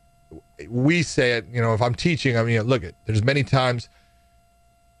we say it, if I'm teaching, look, there's many times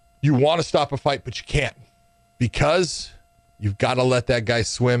you want to stop a fight, but you can't, because you've got to let that guy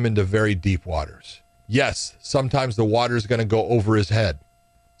swim into very deep waters. Yes, sometimes the water is going to go over his head.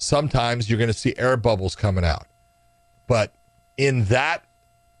 Sometimes you're going to see air bubbles coming out. But in that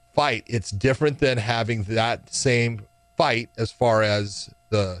fight, it's different than having that same fight as far as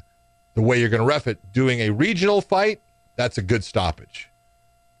the way you're going to ref it. Doing a regional fight, that's a good stoppage.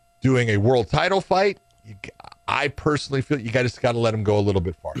 Doing a world title fight, I personally feel you just got to let him go a little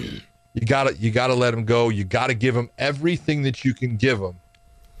bit farther. You got to let him go. You got to give him everything that you can give him,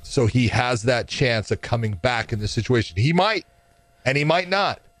 so he has that chance of coming back in this situation. He might, and he might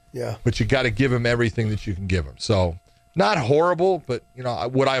not. Yeah. But you got to give him everything that you can give him. So not horrible, but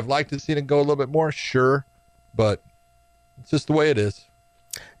would I have liked to see it go a little bit more? Sure, but it's just the way it is.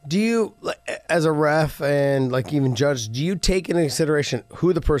 Do you, as a ref and even judge, do you take into consideration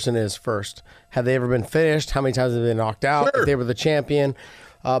who the person is first? Have they ever been finished? How many times have they been knocked out? Sure. If they were the champion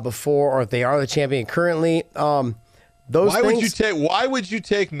before, or if they are the champion currently? Why would you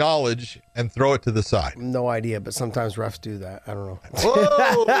take knowledge and throw it to the side? No idea, but sometimes refs do that. I don't know.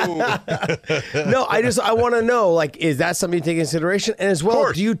 Whoa! No, I want to know, is that something you take into consideration? And as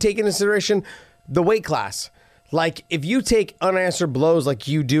well, do you take into consideration the weight class? If you take unanswered blows like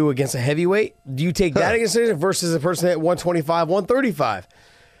you do against a heavyweight, do you take that into consideration versus a person at 125, 135?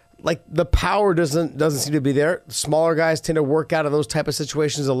 The power doesn't seem to be there. Smaller guys tend to work out of those type of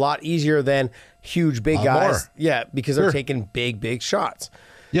situations a lot easier than huge, big guys. More. Yeah, because they're taking big shots.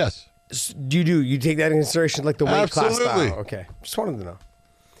 Yes. You take that into consideration, the weight class style? Okay, just wanted to know.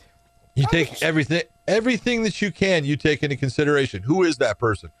 You take everything that you can. You take into consideration. Who is that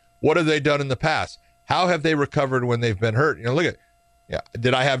person? What have they done in the past? How have they recovered when they've been hurt? Look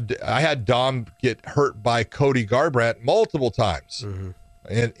at, I had Dom get hurt by Cody Garbrandt multiple times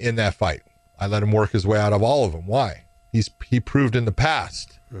in that fight. I let him work his way out of all of them. Why? He proved in the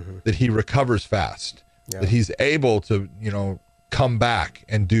past that he recovers fast, that he's able to, come back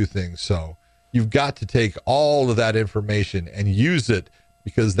and do things. So You've got to take all of that information and use it,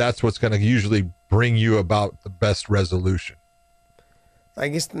 because that's what's going to usually bring you about the best resolution. I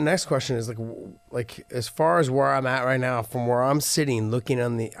guess the next question is like as far as where I'm at right now, from where I'm sitting, looking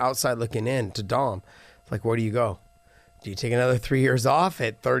on the outside, looking in to Dom, like, where do you go? Do you take another 3 years off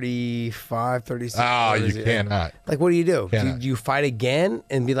at 35, 36? Oh, you cannot. Like, what do you do? Cannot. Do you fight again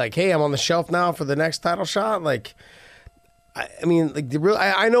and be like, hey, I'm on the shelf now for the next title shot? Like, I mean, like,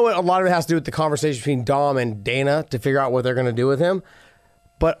 I know a lot of it has to do with the conversation between Dom and Dana to figure out what they're going to do with him.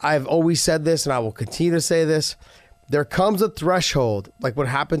 But I've always said this, and I will continue to say this. There comes a threshold, like what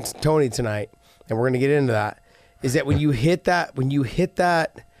happened to Tony tonight, and we're going to get into that, is that when you hit that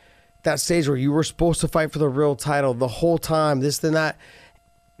stage where you were supposed to fight for the real title the whole time, this and that,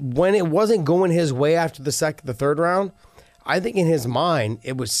 when it wasn't going his way after the third round, I think in his mind,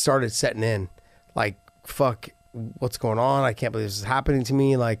 it was started setting in. Like, fuck, what's going on? I can't believe this is happening to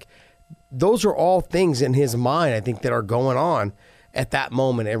me. Like, those are all things in his mind, I think, that are going on at that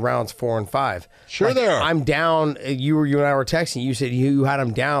moment in rounds 4 and 5. Sure, like, they are. I'm down. You and I were texting. You said you had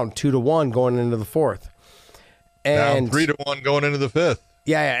him down 2-1 going into the 4th, and down 3-1 going into the 5th.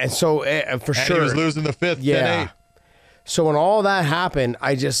 Yeah, and so for sure he was losing the 5th. Yeah. 10-8. So when all that happened,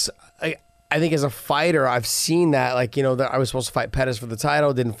 I think as a fighter, I've seen that. Like, you know, that I was supposed to fight Pettis for the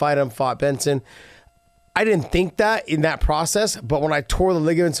title, didn't fight him, fought Benson. I didn't think that in that process, but when I tore the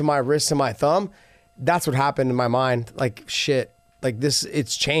ligaments in my wrist and my thumb, that's what happened in my mind. Like, shit. Like, this,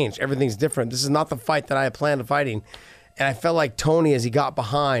 it's changed. Everything's different. This is not the fight that I had planned on fighting. And I felt like Tony, as he got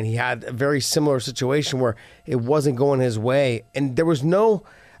behind, he had a very similar situation where it wasn't going his way. And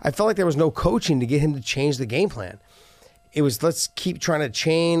I felt like there was no coaching to get him to change the game plan. It was, let's keep trying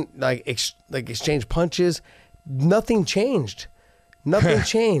to exchange punches. Nothing changed. Nothing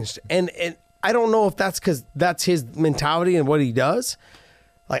changed. And I don't know if that's because that's his mentality and what he does.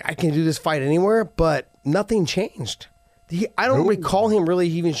 Like, I can do this fight anywhere, but nothing changed. I don't recall him really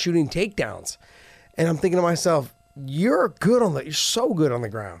even shooting takedowns. And I'm thinking to myself, you're so good on the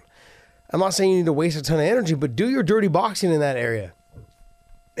ground. I'm not saying you need to waste a ton of energy, but do your dirty boxing in that area.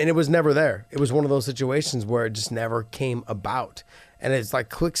 And it was never there. It was one of those situations where it just never came about. And it's like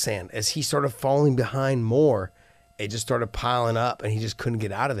quicksand. As he started falling behind more, it just started piling up, and he just couldn't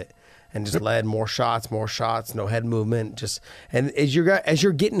get out of it. And just led more shots, no head movement. And as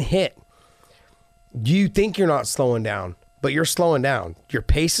you're getting hit, you think you're not slowing down, but you're slowing down. Your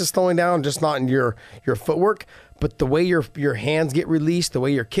pace is slowing down, just not in your footwork, but the way your hands get released, the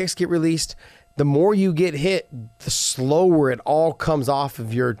way your kicks get released. The more you get hit, the slower it all comes off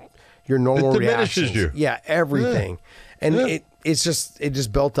of your normal reactions. You. Yeah, everything. Yeah. And it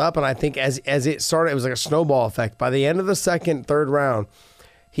just built up, and I think as it started, it was like a snowball effect. By the end of the third round,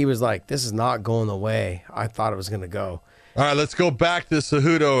 he was like, this is not going the way I thought it was going to go. All right, let's go back to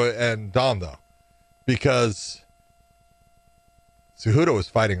Cejudo and Dom, though, because Cejudo was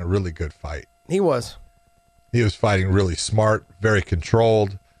fighting a really good fight. He was fighting really smart, very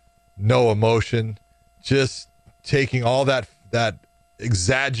controlled, no emotion, just taking all that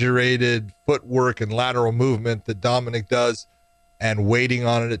exaggerated footwork and lateral movement that Dominic does and waiting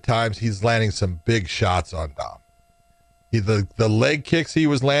on it at times. He's landing some big shots on Dom. The leg kicks he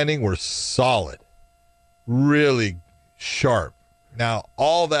was landing were solid, really sharp. Now,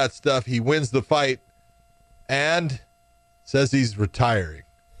 all that stuff, he wins the fight and says he's retiring.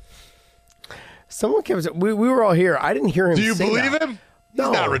 Someone kept. We were all here. I didn't hear him. Do you say believe that. him? No.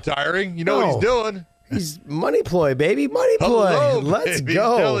 He's not retiring. You know what he's doing. He's money ploy, baby. Money ploy. Hello, Let's baby.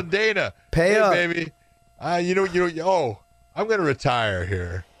 go. He's telling Dana, Pay up, baby. I'm going to retire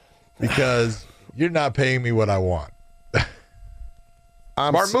here because you're not paying me what I want.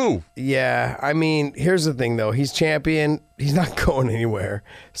 Smart move. Yeah, I mean, here's the thing, though. He's champion. He's not going anywhere.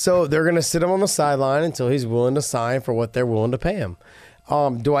 So they're going to sit him on the sideline until he's willing to sign for what they're willing to pay him.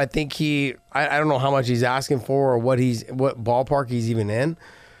 Do I think I don't know how much he's asking for or what ballpark he's even in,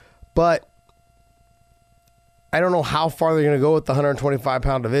 but I don't know how far they're going to go with the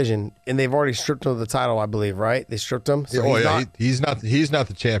 125-pound division, and they've already stripped him of the title, I believe, right? They stripped him. So he's not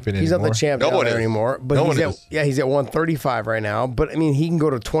the champion anymore. He's not the champion anymore. But no he's at 135 right now. But I mean, he can go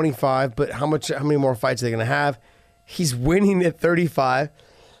to 25. But how many more fights are they going to have? He's winning at 35.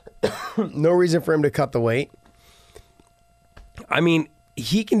 No reason for him to cut the weight. I mean,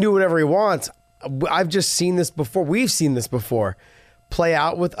 he can do whatever he wants. I've just seen this before. We've seen this before play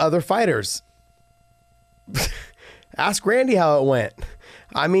out with other fighters. Ask Randy how it went.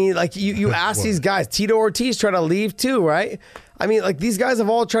 I mean, like you ask these guys. Tito Ortiz tried to leave too, right? I mean, like these guys have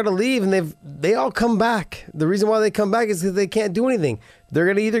all tried to leave and they all come back. The reason why they come back is because they can't do anything. They're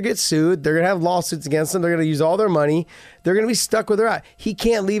going to either get sued, they're going to have lawsuits against them, they're going to use all their money, they're going to be stuck where they're at. He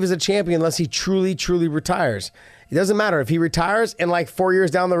can't leave as a champion unless he truly, truly retires. It doesn't matter if he retires and like 4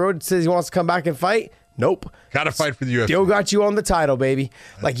 years down the road says he wants to come back and fight. Nope. Got to fight for the UFC. Still got you on the title, baby.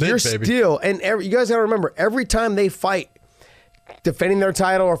 Like you're still, and you guys got to remember, every time they fight, defending their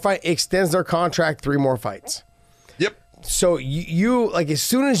title or fight extends their contract 3 more fights. Yep. So you like as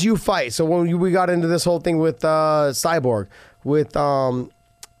soon as you fight. So when we got into this whole thing with Cyborg, with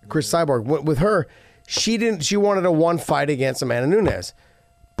Chris Cyborg, with her, she wanted a 1 fight against Amanda Nunes.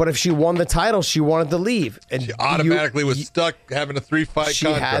 But if she won the title, she wanted to leave. And she automatically was stuck having a 3-fight contract. She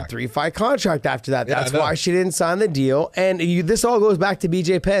had 3-fight contract after that. That's why she didn't sign the deal. And this all goes back to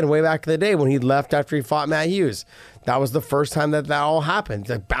BJ Penn way back in the day when he left after he fought Matt Hughes. That was the first time that all happened.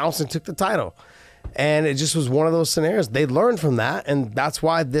 Like bounced and took the title. And it just was one of those scenarios. They learned from that. And that's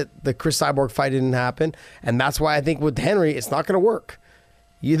why the Chris Cyborg fight didn't happen. And that's why I think with Henry, it's not going to work.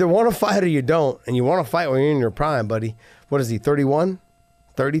 You either want to fight or you don't. And you want to fight when you're in your prime, buddy. What is he, 31?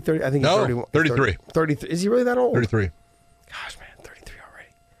 30? I think he's 31. 33. 33. Is he really that old? 33. Gosh, man, 33 already.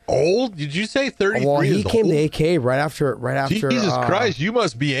 Old? Did you say 33? Well, he came to AK right after. Jesus Christ, you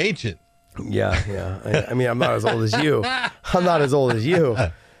must be ancient. Yeah. I mean, I'm not as old as you.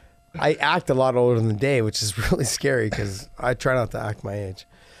 I act a lot older than Dave, which is really scary because I try not to act my age.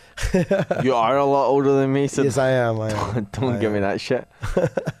 You are a lot older than me, so yes, I am. Don't give me that shit.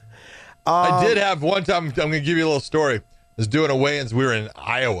 I did have one time. I'm going to give you a little story. I was doing a weigh-ins. We were in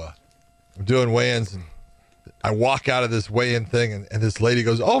Iowa. I'm doing weigh-ins, and I walk out of this weigh-in thing, and this lady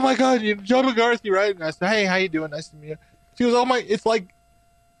goes, "Oh my God, you're Joe McCarthy, right?" And I said, "Hey, how you doing? Nice to meet you." She goes, "Oh my, it's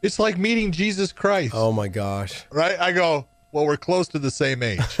like meeting Jesus Christ." Oh my gosh! Right? I go, "Well, we're close to the same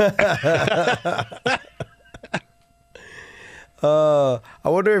age." I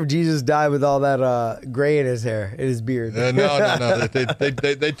wonder if Jesus died with all that gray in his hair, in his beard. No.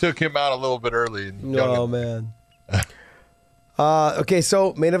 They took him out a little bit early. Oh man. Okay,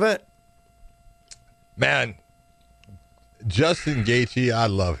 so main event. Man, Justin Gaethje, I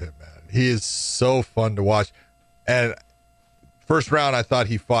love him, man. He is so fun to watch. And first round, I thought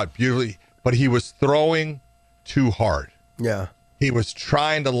he fought beautifully, but he was throwing too hard. Yeah. He was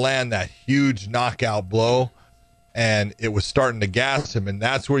trying to land that huge knockout blow, and it was starting to gas him, and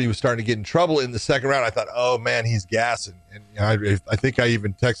that's where he was starting to get in trouble. In the second round, I thought, oh, man, he's gassing. And I think I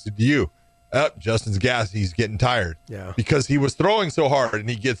even texted you. Justin's gassed. He's getting tired. Yeah. Because he was throwing so hard, and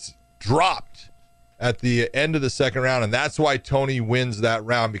he gets dropped at the end of the second round, and that's why Tony wins that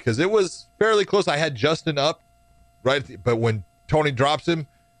round, because it was fairly close. I had Justin up, right? But when Tony drops him,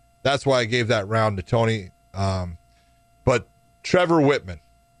 that's why I gave that round to Tony. But Trevor Whitman,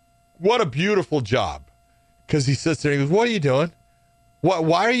 what a beautiful job, because he sits there and he goes, "What are you doing?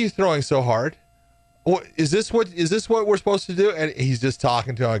 Why are you throwing so hard? Is this what we're supposed to do?" And he's just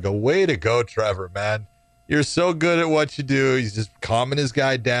talking to him. I go, "Way to go, Trevor, man. You're so good at what you do." He's just calming his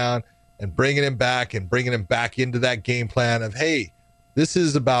guy down and bringing him back into that game plan of, hey, this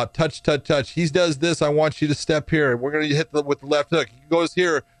is about touch. He does this. I want you to step here. We're going to hit with the left hook. He goes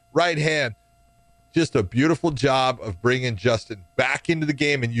here, right hand. Just a beautiful job of bringing Justin back into the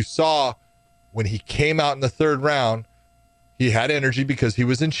game. And you saw when he came out in the third round, he had energy because he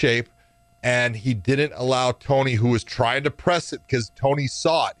was in shape. And he didn't allow Tony, who was trying to press it, because Tony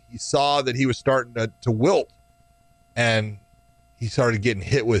saw it. He saw that he was starting to wilt. And he started getting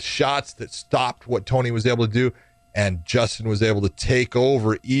hit with shots that stopped what Tony was able to do. And Justin was able to take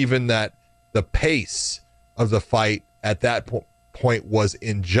over, even that the pace of the fight at that point was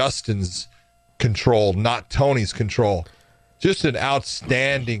in Justin's control, not Tony's control. Just an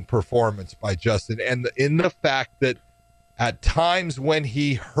outstanding performance by Justin. And in the fact that at times when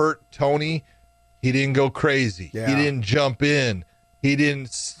he hurt Tony, he didn't go crazy. Yeah. He didn't jump in. He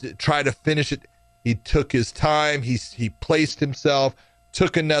didn't try to finish it. He took his time. He placed himself,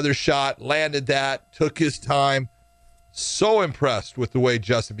 took another shot, landed that, took his time. So impressed with the way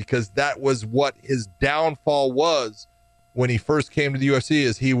Justin, because that was what his downfall was when he first came to the UFC,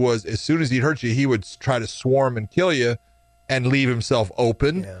 is he was, as soon as he hurt you, he would try to swarm and kill you and leave himself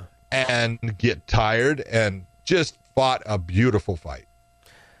open and get tired, and just fought a beautiful fight.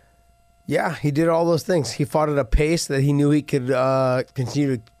 Yeah, he did all those things. He fought at a pace that he knew he could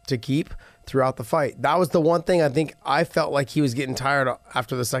continue to keep throughout the fight. That was the one thing I think I felt like he was getting tired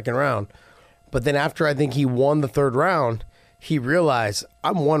after the second round. But then after I think he won the third round, he realized,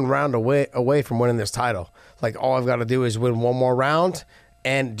 I'm one round away from winning this title. Like, all I've got to do is win one more round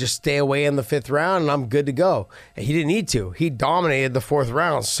and just stay away in the fifth round, and I'm good to go. And he didn't need to. He dominated the fourth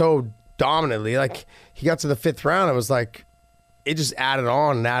round so dominantly. Like, he got to the fifth round, it was like, it just added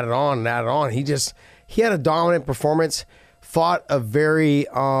on and added on and added on. He had a dominant performance, fought a very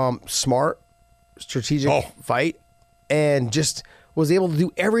smart, strategic fight, and just was able to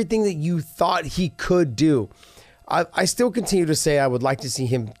do everything that you thought he could do. I still continue to say I would like to see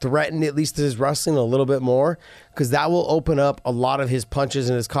him threaten at least his wrestling a little bit more, because that will open up a lot of his punches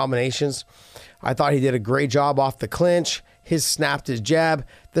and his combinations. I thought he did a great job off the clinch. His snapped his jab.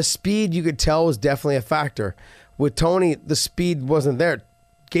 The speed, you could tell, was definitely a factor. With Tony, the speed wasn't there.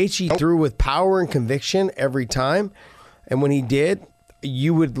 Gaethje threw with power and conviction every time. And when he did,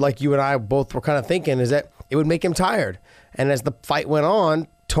 you and I both were kind of thinking is that it would make him tired. And as the fight went on,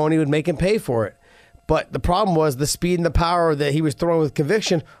 Tony would make him pay for it. But the problem was the speed and the power that he was throwing with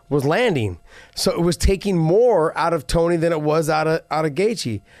conviction was landing. So it was taking more out of Tony than it was out of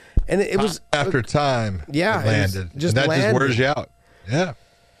Gaethje. And it was after time. Yeah, it landed. Just and that landed. just wears you out. Yeah.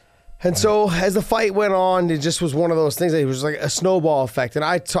 And so as the fight went on, it just was one of those things that it was like a snowball effect. And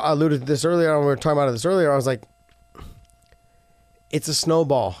I alluded to this earlier, and we were talking about this earlier. I was like, it's a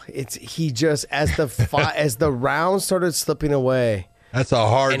snowball. He just as the rounds started slipping away. That's a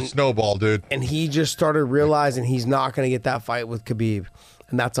hard snowball, dude. And he just started realizing he's not going to get that fight with Khabib.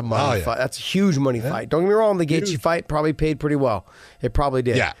 And that's a money fight. That's a huge money fight. Don't get me wrong, the Gaethje fight probably paid pretty well. It probably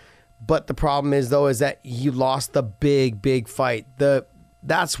did. Yeah. But the problem is, though, is that you lost the big fight.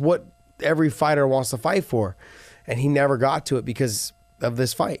 That's what every fighter wants to fight for. And he never got to it because of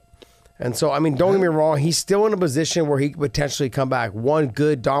this fight. And so, I mean, don't get me wrong, he's still in a position where he could potentially come back. One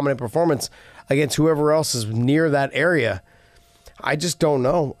good, dominant performance against whoever else is near that area. I just don't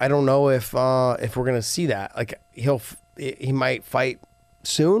know. I don't know if we're going to see that. Like, he might fight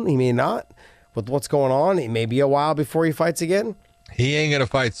soon. He may not. With what's going on, it may be a while before he fights again. He ain't gonna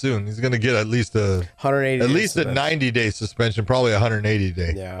fight soon. He's gonna get at least a 90-day suspension, probably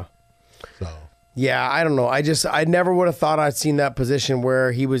 180-day. Yeah. So. Yeah, I don't know. I never would have thought I'd seen that position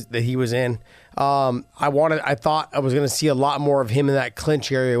where he was in. I thought I was gonna see a lot more of him in that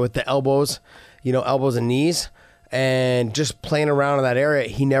clinch area with the elbows, elbows and knees, and just playing around in that area.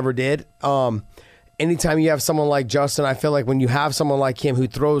 He never did. Anytime you have someone like Justin, I feel like when you have someone like him who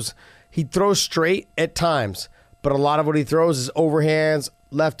throws straight at times. But a lot of what he throws is overhands,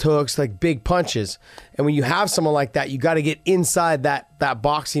 left hooks, like big punches. And when you have someone like that, you got to get inside that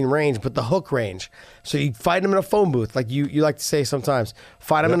boxing range, but the hook range. So you fight him in a phone booth, like you like to say sometimes.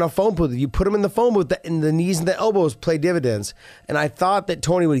 Fight him in a phone booth. You put him in the phone booth, and the knees and the elbows play dividends. And I thought that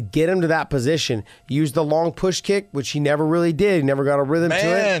Tony would get him to that position, use the long push kick, which he never really did. He never got a rhythm to it.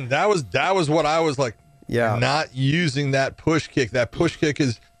 Man, that was what I was like. Yeah. Not using that push kick. That push kick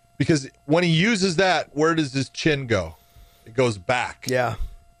is... Because when he uses that, where does his chin go? It goes back. Yeah.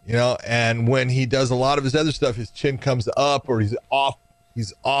 And when he does a lot of his other stuff, his chin comes up, or he's off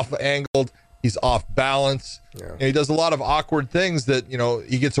angled, he's off balance. Yeah. And he does a lot of awkward things that,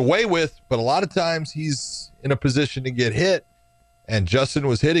 he gets away with, but a lot of times he's in a position to get hit. And Justin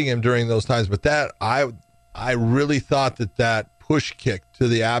was hitting him during those times. But that, I really thought that push kick to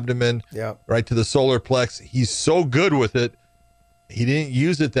the abdomen, right to the solar plex, he's so good with it. He didn't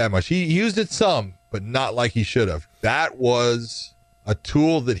use it that much. He used it some, but not like he should have. That was a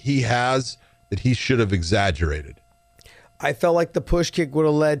tool that he has that he should have exaggerated. I felt like the push kick would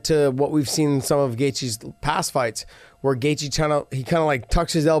have led to what we've seen in some of Gaethje's past fights, where Gaethje kind of like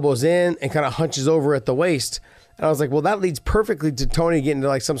tucks his elbows in and kind of hunches over at the waist. And I was like, well, that leads perfectly to Tony getting to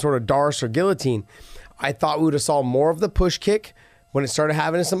like some sort of Darce or guillotine. I thought we would have saw more of the push kick when it started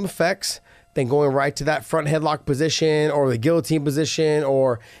having some effects, than going right to that front headlock position or the guillotine position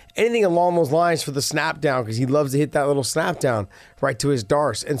or anything along those lines for the snap down, because he loves to hit that little snap down right to his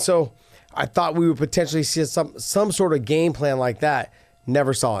Darce. And so I thought we would potentially see some sort of game plan like that.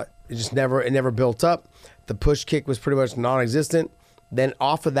 Never saw it. It never built up. The push kick was pretty much non-existent. Then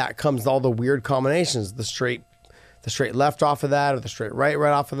off of that comes all the weird combinations, the straight left off of that, or the straight right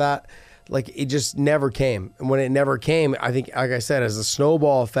off of that. Like, it just never came. And when it never came, I think, like I said, as a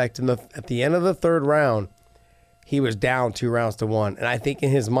snowball effect, at the end of the third round, he was down 2-1. And I think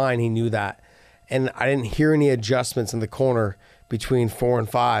in his mind, he knew that. And I didn't hear any adjustments in the corner between 4 and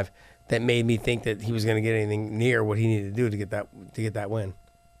 5 that made me think that he was going to get anything near what he needed to do to get that win.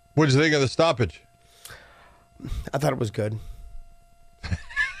 What did you think of the stoppage? I thought it was good.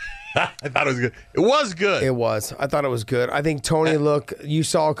 I thought it was good. It was good. It was. I thought it was good. I think Tony you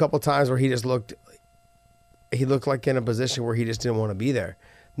saw a couple times where he looked like in a position where he just didn't want to be there.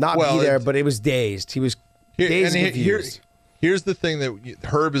 But it was dazed. He was dazed and confused. Here's the thing that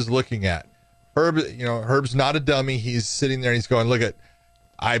Herb is looking at. Herb's not a dummy. He's sitting there and he's going, look,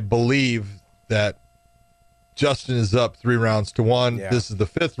 I believe that Justin is up 3-1. Yeah. This is the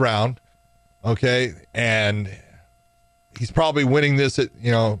 5th round. Okay. And he's probably winning this at,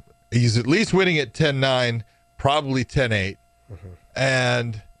 he's at least winning at 10-9, probably 10-8.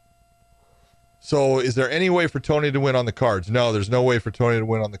 And so is there any way for Tony to win on the cards? No, there's no way for Tony to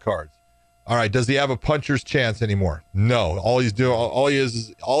win on the cards. All right, does he have a puncher's chance anymore? No. All he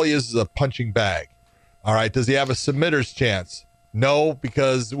is a punching bag. All right, does he have a submitter's chance? No,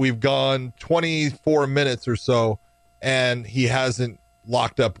 because we've gone 24 minutes or so and he hasn't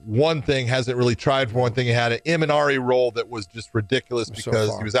locked up one thing, hasn't really tried for one thing. He had an Imanari roll that was just ridiculous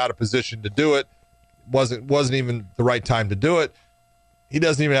because he was out of position to do it. Wasn't even the right time to do it. He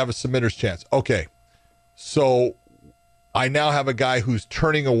doesn't even have a submitter's chance. Okay, so I now have a guy who's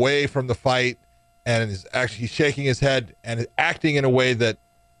turning away from the fight and is actually shaking his head and acting in a way that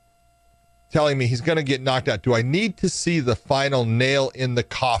telling me he's going to get knocked out. Do I need to see the final nail in the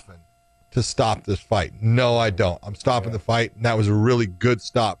coffin to stop this fight? No, I don't. I'm stopping the fight, and that was a really good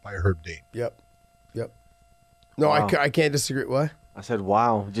stop by Herb Dean. Yep. No, wow. I can't disagree. What? I said,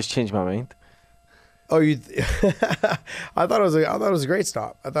 wow, just changed my mind. Oh, I thought it was a great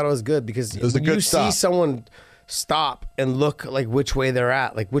stop. I thought it was good because when you see someone stop and look like which way they're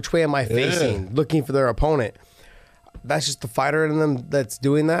at, like which way am I facing, looking for their opponent. That's just the fighter in them that's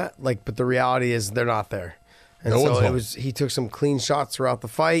doing that. Like, but the reality is they're not there. And so he took some clean shots throughout the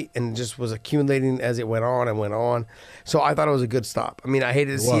fight and just was accumulating as it went on and went on. So I thought it was a good stop. I mean, I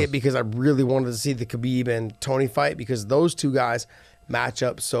hated to see it because I really wanted to see the Khabib and Tony fight because those two guys match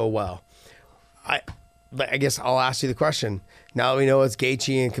up so well. I guess I'll ask you the question. Now that we know it's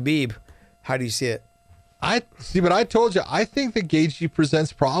Gaethje and Khabib, how do you see it? I told you, I think that Gaethje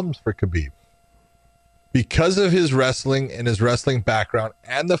presents problems for Khabib because of his wrestling and his wrestling background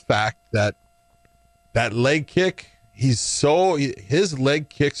and the fact that leg kick, his leg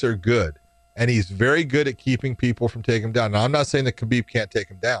kicks are good and he's very good at keeping people from taking him down. Now, I'm not saying that Khabib can't take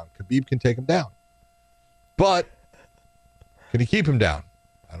him down. Khabib can take him down. But can he keep him down?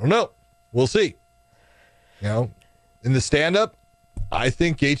 I don't know. We'll see. In the stand-up, I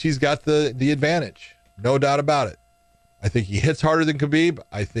think Gaethje's got the advantage. No doubt about it. I think he hits harder than Khabib.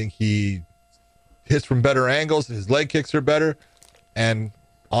 I think he hits from better angles. His leg kicks are better. And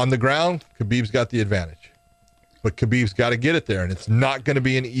on the ground, Khabib's got the advantage. But Khabib's got to get it there, and it's not going to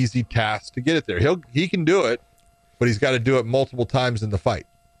be an easy task to get it there. He can do it, but he's got to do it multiple times in the fight.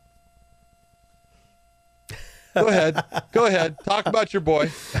 Go ahead. Talk about your boy.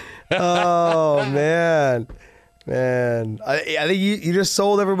 Oh, man. I think you just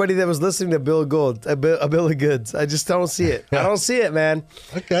sold everybody that was listening to Bill Gold, a bill of goods. I just don't see it. I don't see it, man.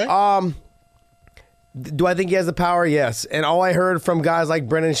 Okay. Do I think he has the power? Yes. And all I heard from guys like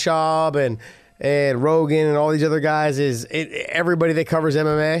Brendan Schaub and Rogan and all these other guys is everybody that covers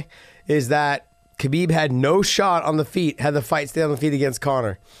MMA is that Khabib had no shot on the feet had the fight stayed on the feet against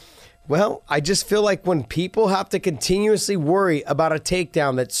Conor. Well, I just feel like when people have to continuously worry about a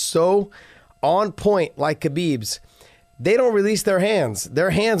takedown that's so on point like Khabib's, they don't release their hands. Their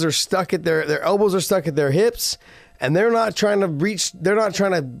hands are stuck at their elbows are stuck at their hips, and they're not trying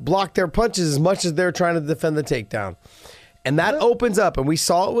to block their punches as much as they're trying to defend the takedown. And that opens up, and we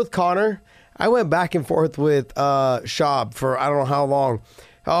saw it with Conor. I went back and forth with Schaub for I don't know how long.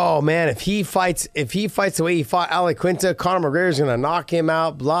 Oh man, if he fights the way he fought Ali Quinta, Conor McGregor's gonna knock him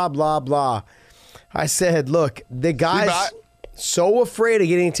out, blah, blah, blah. I said, look, the guy's so afraid of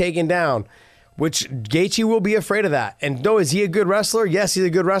getting taken down, which Gaethje will be afraid of that. And no, is he a good wrestler? Yes, he's a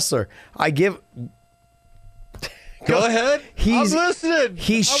good wrestler. Go ahead. I'm listening.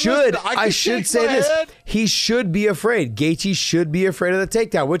 He should. I should say this. He should be afraid. Gaethje should be afraid of the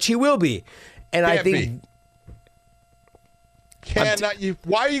takedown, which he will be. And I think.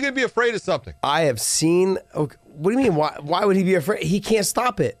 Why are you going to be afraid of something? I have seen. Okay, what do you mean? Why would he be afraid? He can't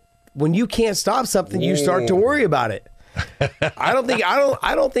stop it. When you can't stop something, you start to worry about it. I don't think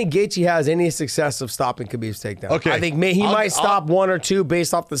Gaethje has any success of stopping Khabib's takedown. Okay. I think he might stop one or two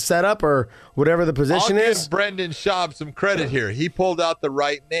based off the setup or whatever the position is. I'll give Brendan Schaub some credit here. He pulled out the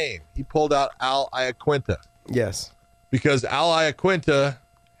right name. He pulled out Al Iaquinta. Yes. Because Al Iaquinta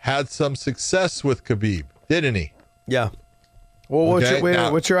had some success with Khabib, didn't he? Yeah. Well,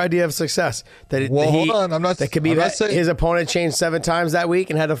 what's your idea of success? Hold on. I'm not saying his opponent changed 7 times that week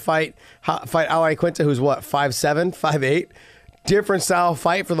and had to fight Al Iaquinta, who's what, 5'7", 5'8", different style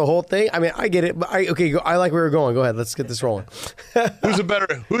fight for the whole thing. I mean, I get it, but I like where we're going. Go ahead, let's get this rolling. Who's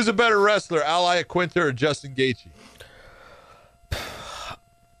a better wrestler, Al Iaquinta or Justin Gaethje?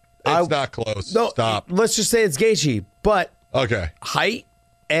 It's not close. No, stop. Let's just say it's Gaethje, but height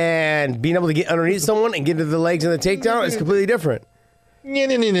and being able to get underneath someone and get into the legs and the takedown is completely different.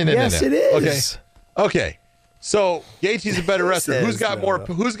 Yes, it is. Okay. So Gaethje's a better wrestler. Who's got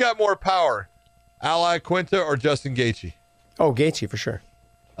more power, Al Iaquinta or Justin Gaethje? Oh, Gaethje for sure.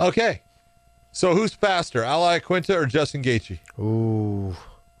 Okay. So who's faster, Al Iaquinta or Justin Gaethje? Ooh.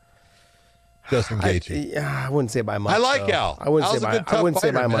 Justin Gaethje. I wouldn't say by much. I like though. Al. I wouldn't Al's say a by. good, tough I wouldn't say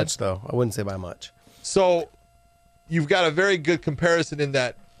fighter, by man. much though. I wouldn't say by much. So you've got a very good comparison in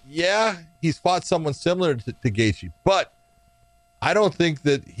that, yeah, he's fought someone similar to Gaethje, but I don't think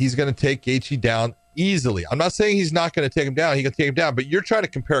that he's going to take Gaethje down easily. I'm not saying he's not going to take him down. He can take him down, but you're trying to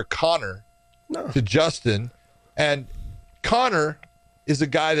compare Conor to Justin, and Conor is a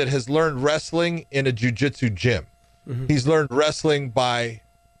guy that has learned wrestling in a jiu-jitsu gym. Mm-hmm. He's learned wrestling by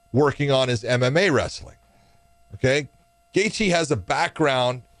working on his MMA wrestling. Okay? Gaethje has a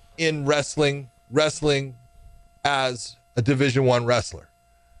background in wrestling as a Division I wrestler.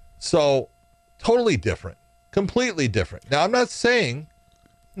 So totally different, completely different. Now, I'm not saying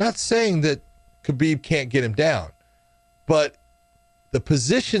that Khabib can't get him down, but the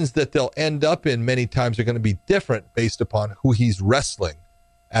positions that they'll end up in many times are going to be different based upon who he's wrestling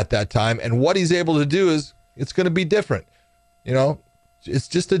at that time, and what he's able to do is it's going to be different. You know, it's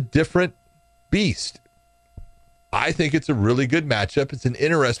just a different beast. I think it's a really good matchup. It's an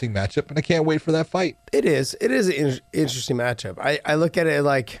interesting matchup, and I can't wait for that fight. It is. It is an interesting matchup. I look at it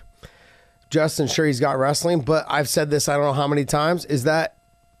like Justin, sure, he's got wrestling, but I've said this I don't know how many times, is that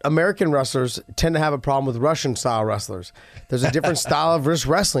American wrestlers tend to have a problem with Russian-style wrestlers. There's a different style of just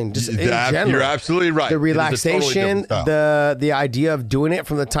wrestling, just in general. You're absolutely right. The relaxation, the idea of doing it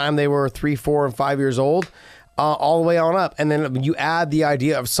from the time they were 3, 4, and 5 years old, all the way on up. And then you add the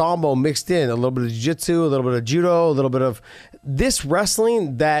idea of Sambo mixed in, a little bit of jiu-jitsu, a little bit of judo, a little bit of this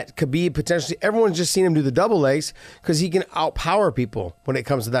wrestling that could be potentially, everyone's just seen him do the double legs because he can outpower people when it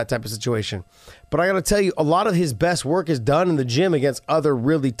comes to that type of situation. But I got to tell you, a lot of his best work is done in the gym against other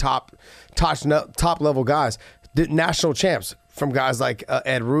really top level guys, the national champs, from guys like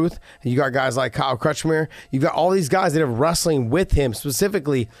Ed Ruth. You got guys like Kyle Crutchmere. You've got all these guys that are wrestling with him,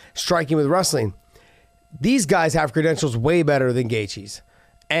 specifically striking with wrestling. These guys have credentials way better than Gaethje's,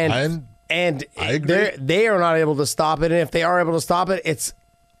 and I agree. they are not able to stop it. And if they are able to stop it, it's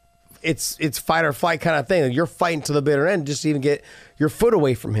fight or flight kind of thing. You're fighting to the bitter end just to even get your foot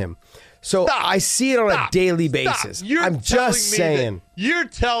away from him. So I see it on a daily basis. I'm just saying. You're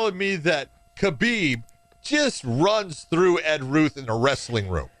telling me that Khabib just runs through Ed Ruth in a wrestling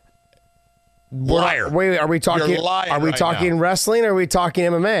room. Liar. Wait, are we talking? Are we talking wrestling or are we talking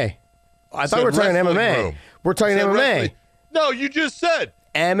MMA? I thought we were talking MMA. Room. We're talking MMA. Wrestling. No, you just said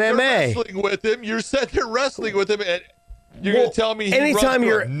MMA. They're wrestling with him. You said they're wrestling with him, and you're going to tell me anytime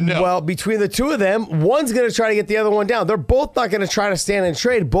you're well, between the two of them, one's going to try to get the other one down. They're both not going to try to stand and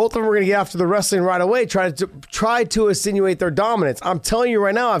trade. Both of them are going to get after the wrestling right away. Try to insinuate their dominance. I'm telling you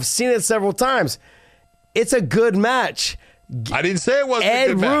right now, I've seen it several times. It's a good match. I didn't say it wasn't a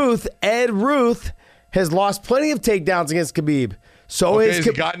good match. Ed Ruth has lost plenty of takedowns against Khabib. So has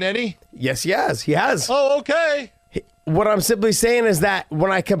he gotten any? Yes, he has. He has. Oh, okay. What I'm simply saying is that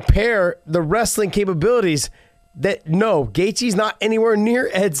when I compare the wrestling capabilities, that no, Gaethje's not anywhere near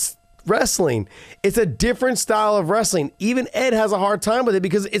Ed's wrestling. It's a different style of wrestling. Even Ed has a hard time with it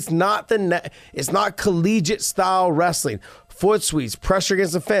because it's not it's not collegiate style wrestling. Foot sweeps, pressure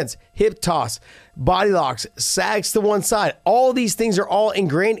against the fence, hip toss, body locks, sags to one side. All these things are all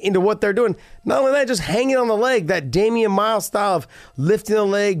ingrained into what they're doing. Not only that, just hanging on the leg, that Damian Miles style of lifting the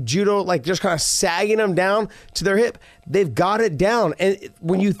leg, judo, like just kind of sagging them down to their hip. They've got it down. And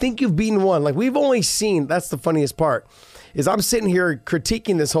when you think you've beaten one, like we've only seen, that's the funniest part, is I'm sitting here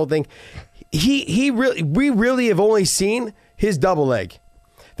critiquing this whole thing. We really have only seen his double leg.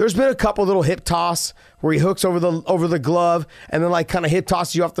 There's been a couple little hip toss where he hooks over the glove and then like kind of hip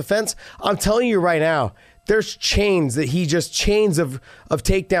tosses you off the fence. I'm telling you right now, there's chains of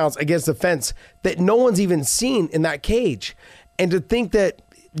takedowns against the fence that no one's even seen in that cage. And to think that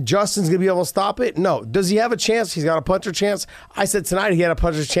Justin's going to be able to stop it? No. Does he have a chance? He's got a puncher chance. I said tonight he had a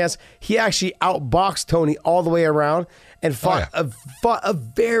puncher chance. He actually outboxed Tony all the way around and fought a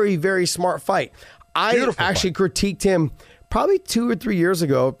very, very smart fight. I actually critiqued him probably 2 years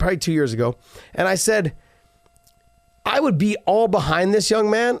ago, and I said, I would be all behind this young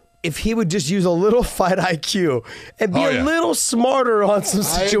man if he would just use a little fight IQ and be a little smarter on some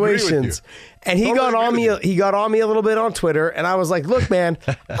situations. And he got on me a little bit on Twitter, and I was like, look, man,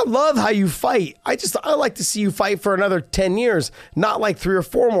 I love how you fight. I like to see you fight for another 10 years, not like 3 or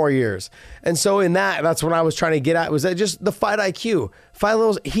 4 more years. And so that's what I was trying to get at, was that just the fight IQ.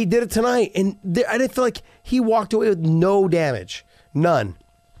 He did it tonight, and I didn't feel like he walked away with no damage. None.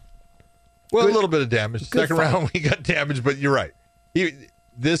 Well, a little bit of damage. Second round, we got damage, but you're right.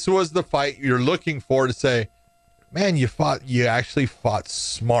 This was the fight you're looking for to say, man, you actually fought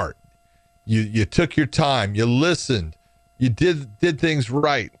smart. You took your time. You listened. you did things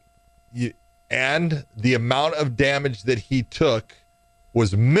right. And the amount of damage that he took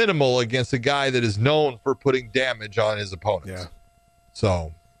was minimal against a guy that is known for putting damage on his opponents. Yeah.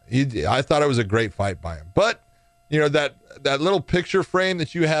 So I thought it was a great fight by him. But, that little picture frame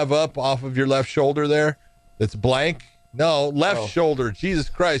that you have up off of your left shoulder there, that's blank. No, left shoulder. Jesus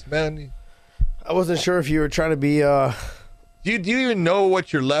Christ, man. I wasn't sure if you were trying to be. Do you even know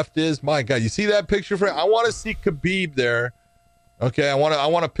what your left is? My God, you see that picture frame? I want to see Khabib there. Okay, I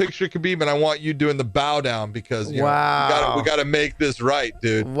want to picture Khabib, and I want you doing the bow down because we got to make this right,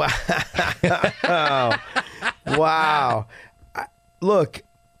 dude. Wow. Wow. Look,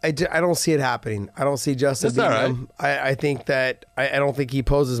 I don't see it happening. I don't see Justin beating him. I think that I don't think he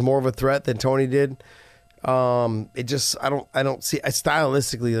poses more of a threat than Tony did. I don't see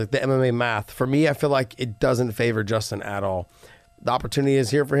stylistically, like the MMA math for me. I feel like it doesn't favor Justin at all. The opportunity is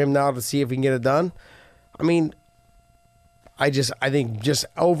here for him now to see if he can get it done. I mean, I think just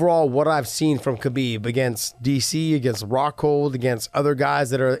overall what I've seen from Khabib against DC, against Rockhold, against other guys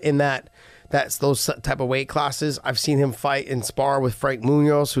that are in those type of weight classes. I've seen him fight and spar with Frank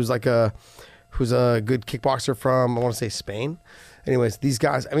Munoz, who's a good kickboxer from, I want to say, Spain. Anyways, these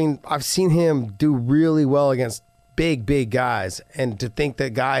guys, I mean, I've seen him do really well against big guys. And to think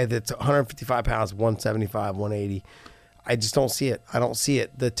that guy that's 155 pounds, 175, 180, I just don't see it. I don't see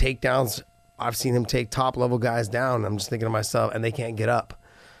it. The takedowns, I've seen him take top-level guys down. I'm just thinking to myself, and they can't get up.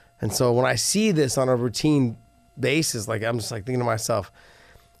 And so when I see this on a routine basis, like I'm just like thinking to myself,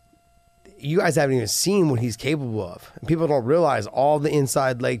 you guys haven't even seen what he's capable of. And people don't realize all the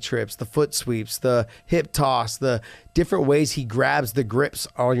inside leg trips, the foot sweeps, the hip toss, the different ways he grabs the grips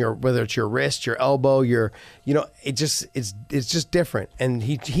on whether it's your wrist, your elbow, it's just different. And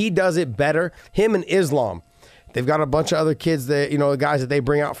he does it better. Him and Islam, they've got a bunch of other kids that, the guys that they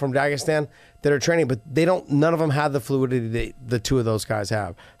bring out from Dagestan that are training, but none of them have the fluidity the two of those guys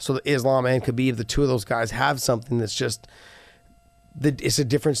have. So Islam and Khabib, the two of those guys have something that's just, it's a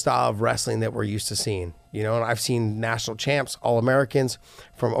different style of wrestling that we're used to seeing, and I've seen national champs, All-Americans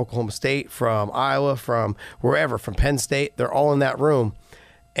from Oklahoma State, from Iowa, from wherever, from Penn State. They're all in that room,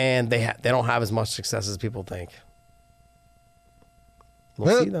 and they don't have as much success as people think.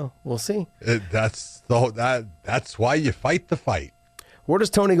 We'll see, though. We'll see. That's why you fight the fight. Where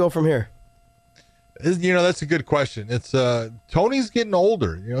does Tony go from here? That's a good question. It's Tony's getting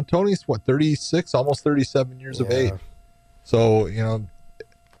older. Tony's 36, almost 37 years of age. So,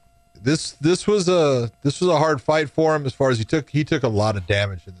 this was a hard fight for him as far as he took a lot of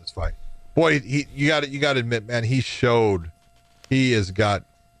damage in this fight. Boy, you got to admit, man, he has got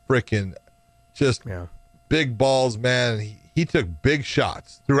freaking just big balls, man. He took big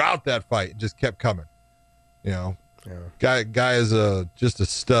shots throughout that fight and just kept coming. Guy is just a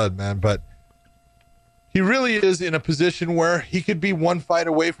stud, man, but he really is in a position where he could be one fight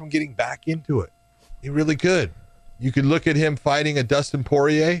away from getting back into it. He really could. You could look at him fighting a Dustin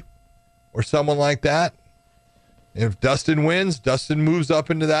Poirier or someone like that. If Dustin wins, Dustin moves up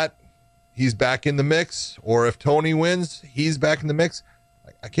into that. He's back in the mix. Or if Tony wins, he's back in the mix.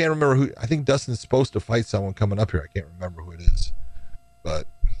 I can't remember who. I think Dustin's supposed to fight someone coming up here. I can't remember who it is. But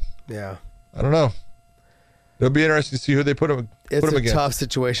yeah, I don't know. It'll be interesting to see who they put him against. It's a tough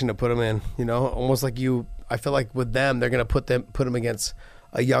situation to put him in. Almost like I feel like with them, they're going to put him against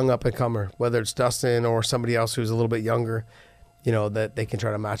a young up-and-comer, whether it's Dustin or somebody else who's a little bit younger, that they can try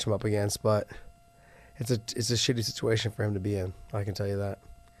to match him up against. But it's a shitty situation for him to be in. I can tell you that.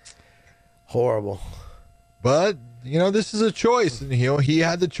 Horrible. But, this is a choice. And, he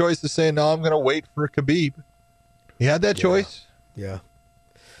had the choice to say, no, I'm going to wait for Khabib. He had that choice. Yeah.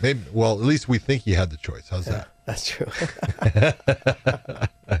 Maybe. Well, at least we think he had the choice. How's that? That's true.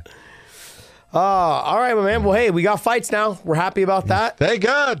 All right, my man. Well, hey, we got fights now. We're happy about that. Thank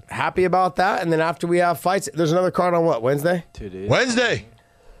God. Happy about that. And then after we have fights, there's another card on what, Wednesday? 2 days. Wednesday.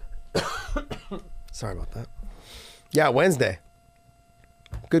 Sorry about that. Yeah, Wednesday.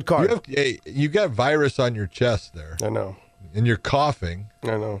 Good card. You got virus on your chest there. I know. And you're coughing.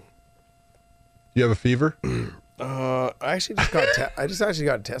 I know. You have a fever? I actually just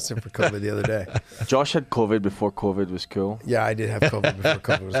got tested for COVID the other day. Josh had COVID before COVID was cool. Yeah, I did have COVID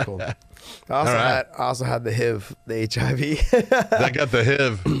before COVID was cool. I also had the HIV, the HIV. I got the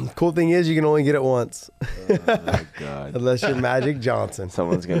HIV. Cool thing is you can only get it once. Oh my God. Unless you're Magic Johnson.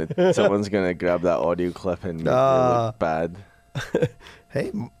 Someone's gonna grab that audio clip and make it look bad.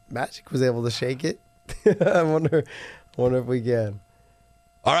 Hey, Magic was able to shake it. I wonder if we can.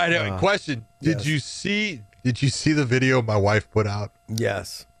 All right, question. Did you see the video my wife put out?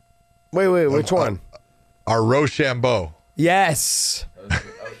 Yes. Wait, which one? Our Rochambeau. Yes.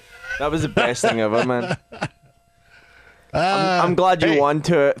 That was the best thing ever, man. I'm glad you won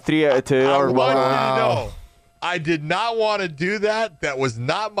 3 out of 2. I Or want you to Wow. know, I did not want to do that. That was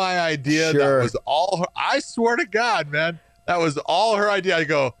not my idea. Sure. That was all her. I swear to God, man, that was all her idea. I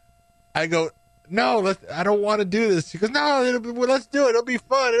go, no, I don't want to do this. She goes, no, let's do it. It'll be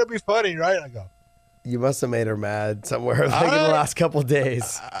fun. It'll be funny, right? I go, You must have made her mad somewhere like in the last couple of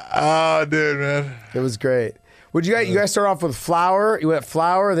days. oh, dude, man. It was great. Would you guys start off with flour? You went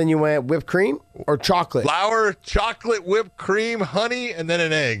flour, then you went whipped cream or chocolate? Flour, chocolate, whipped cream, honey, and then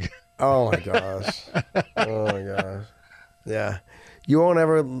an egg. Oh my gosh. Oh my gosh. Yeah. You won't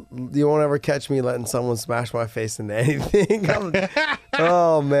ever catch me letting someone smash my face into anything.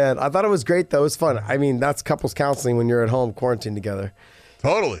 Oh man. I thought it was great though. It was fun. I mean, that's couples counseling when you're at home quarantined together.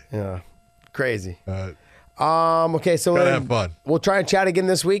 Totally. Yeah. Crazy. Uh, Okay, so Gotta have fun. We'll try and chat again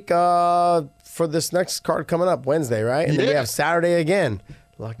this week for this next card coming up Wednesday, right? And then we Yeah. have Saturday again.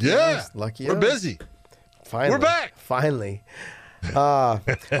 Lucky us. Lucky we're us. busy. Finally. We're back. Finally. All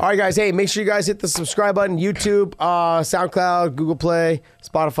right, guys. Hey, make sure you guys hit the subscribe button. YouTube, SoundCloud, Google Play,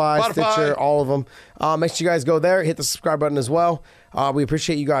 Spotify, Stitcher, all of them. Make sure you guys go there. Hit the subscribe button as well. We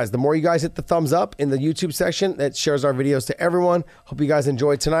appreciate you guys. The more you guys hit the thumbs up in the YouTube section, that shares our videos to everyone. Hope you guys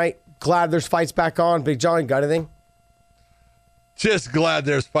enjoyed tonight. Glad there's fights back on. Big John, got anything? Just glad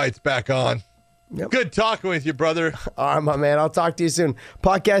there's fights back on. Yep. Good talking with you, brother. All right, my man. I'll talk to you soon.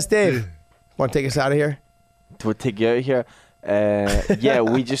 Podcast Dave, want to take us out of here? To take you out of here. Yeah,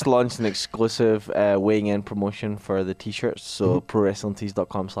 we just launched an exclusive weighing in promotion for the t-shirts. So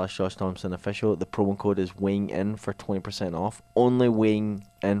prowrestlingtees.com/Josh Thompson official. The promo code is weighing in for 20% off. Only weighing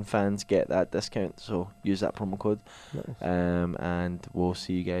in fans get that discount. So use that promo code. Nice. And we'll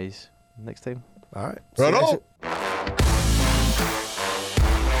see you guys next time. All right. Right See you on. next-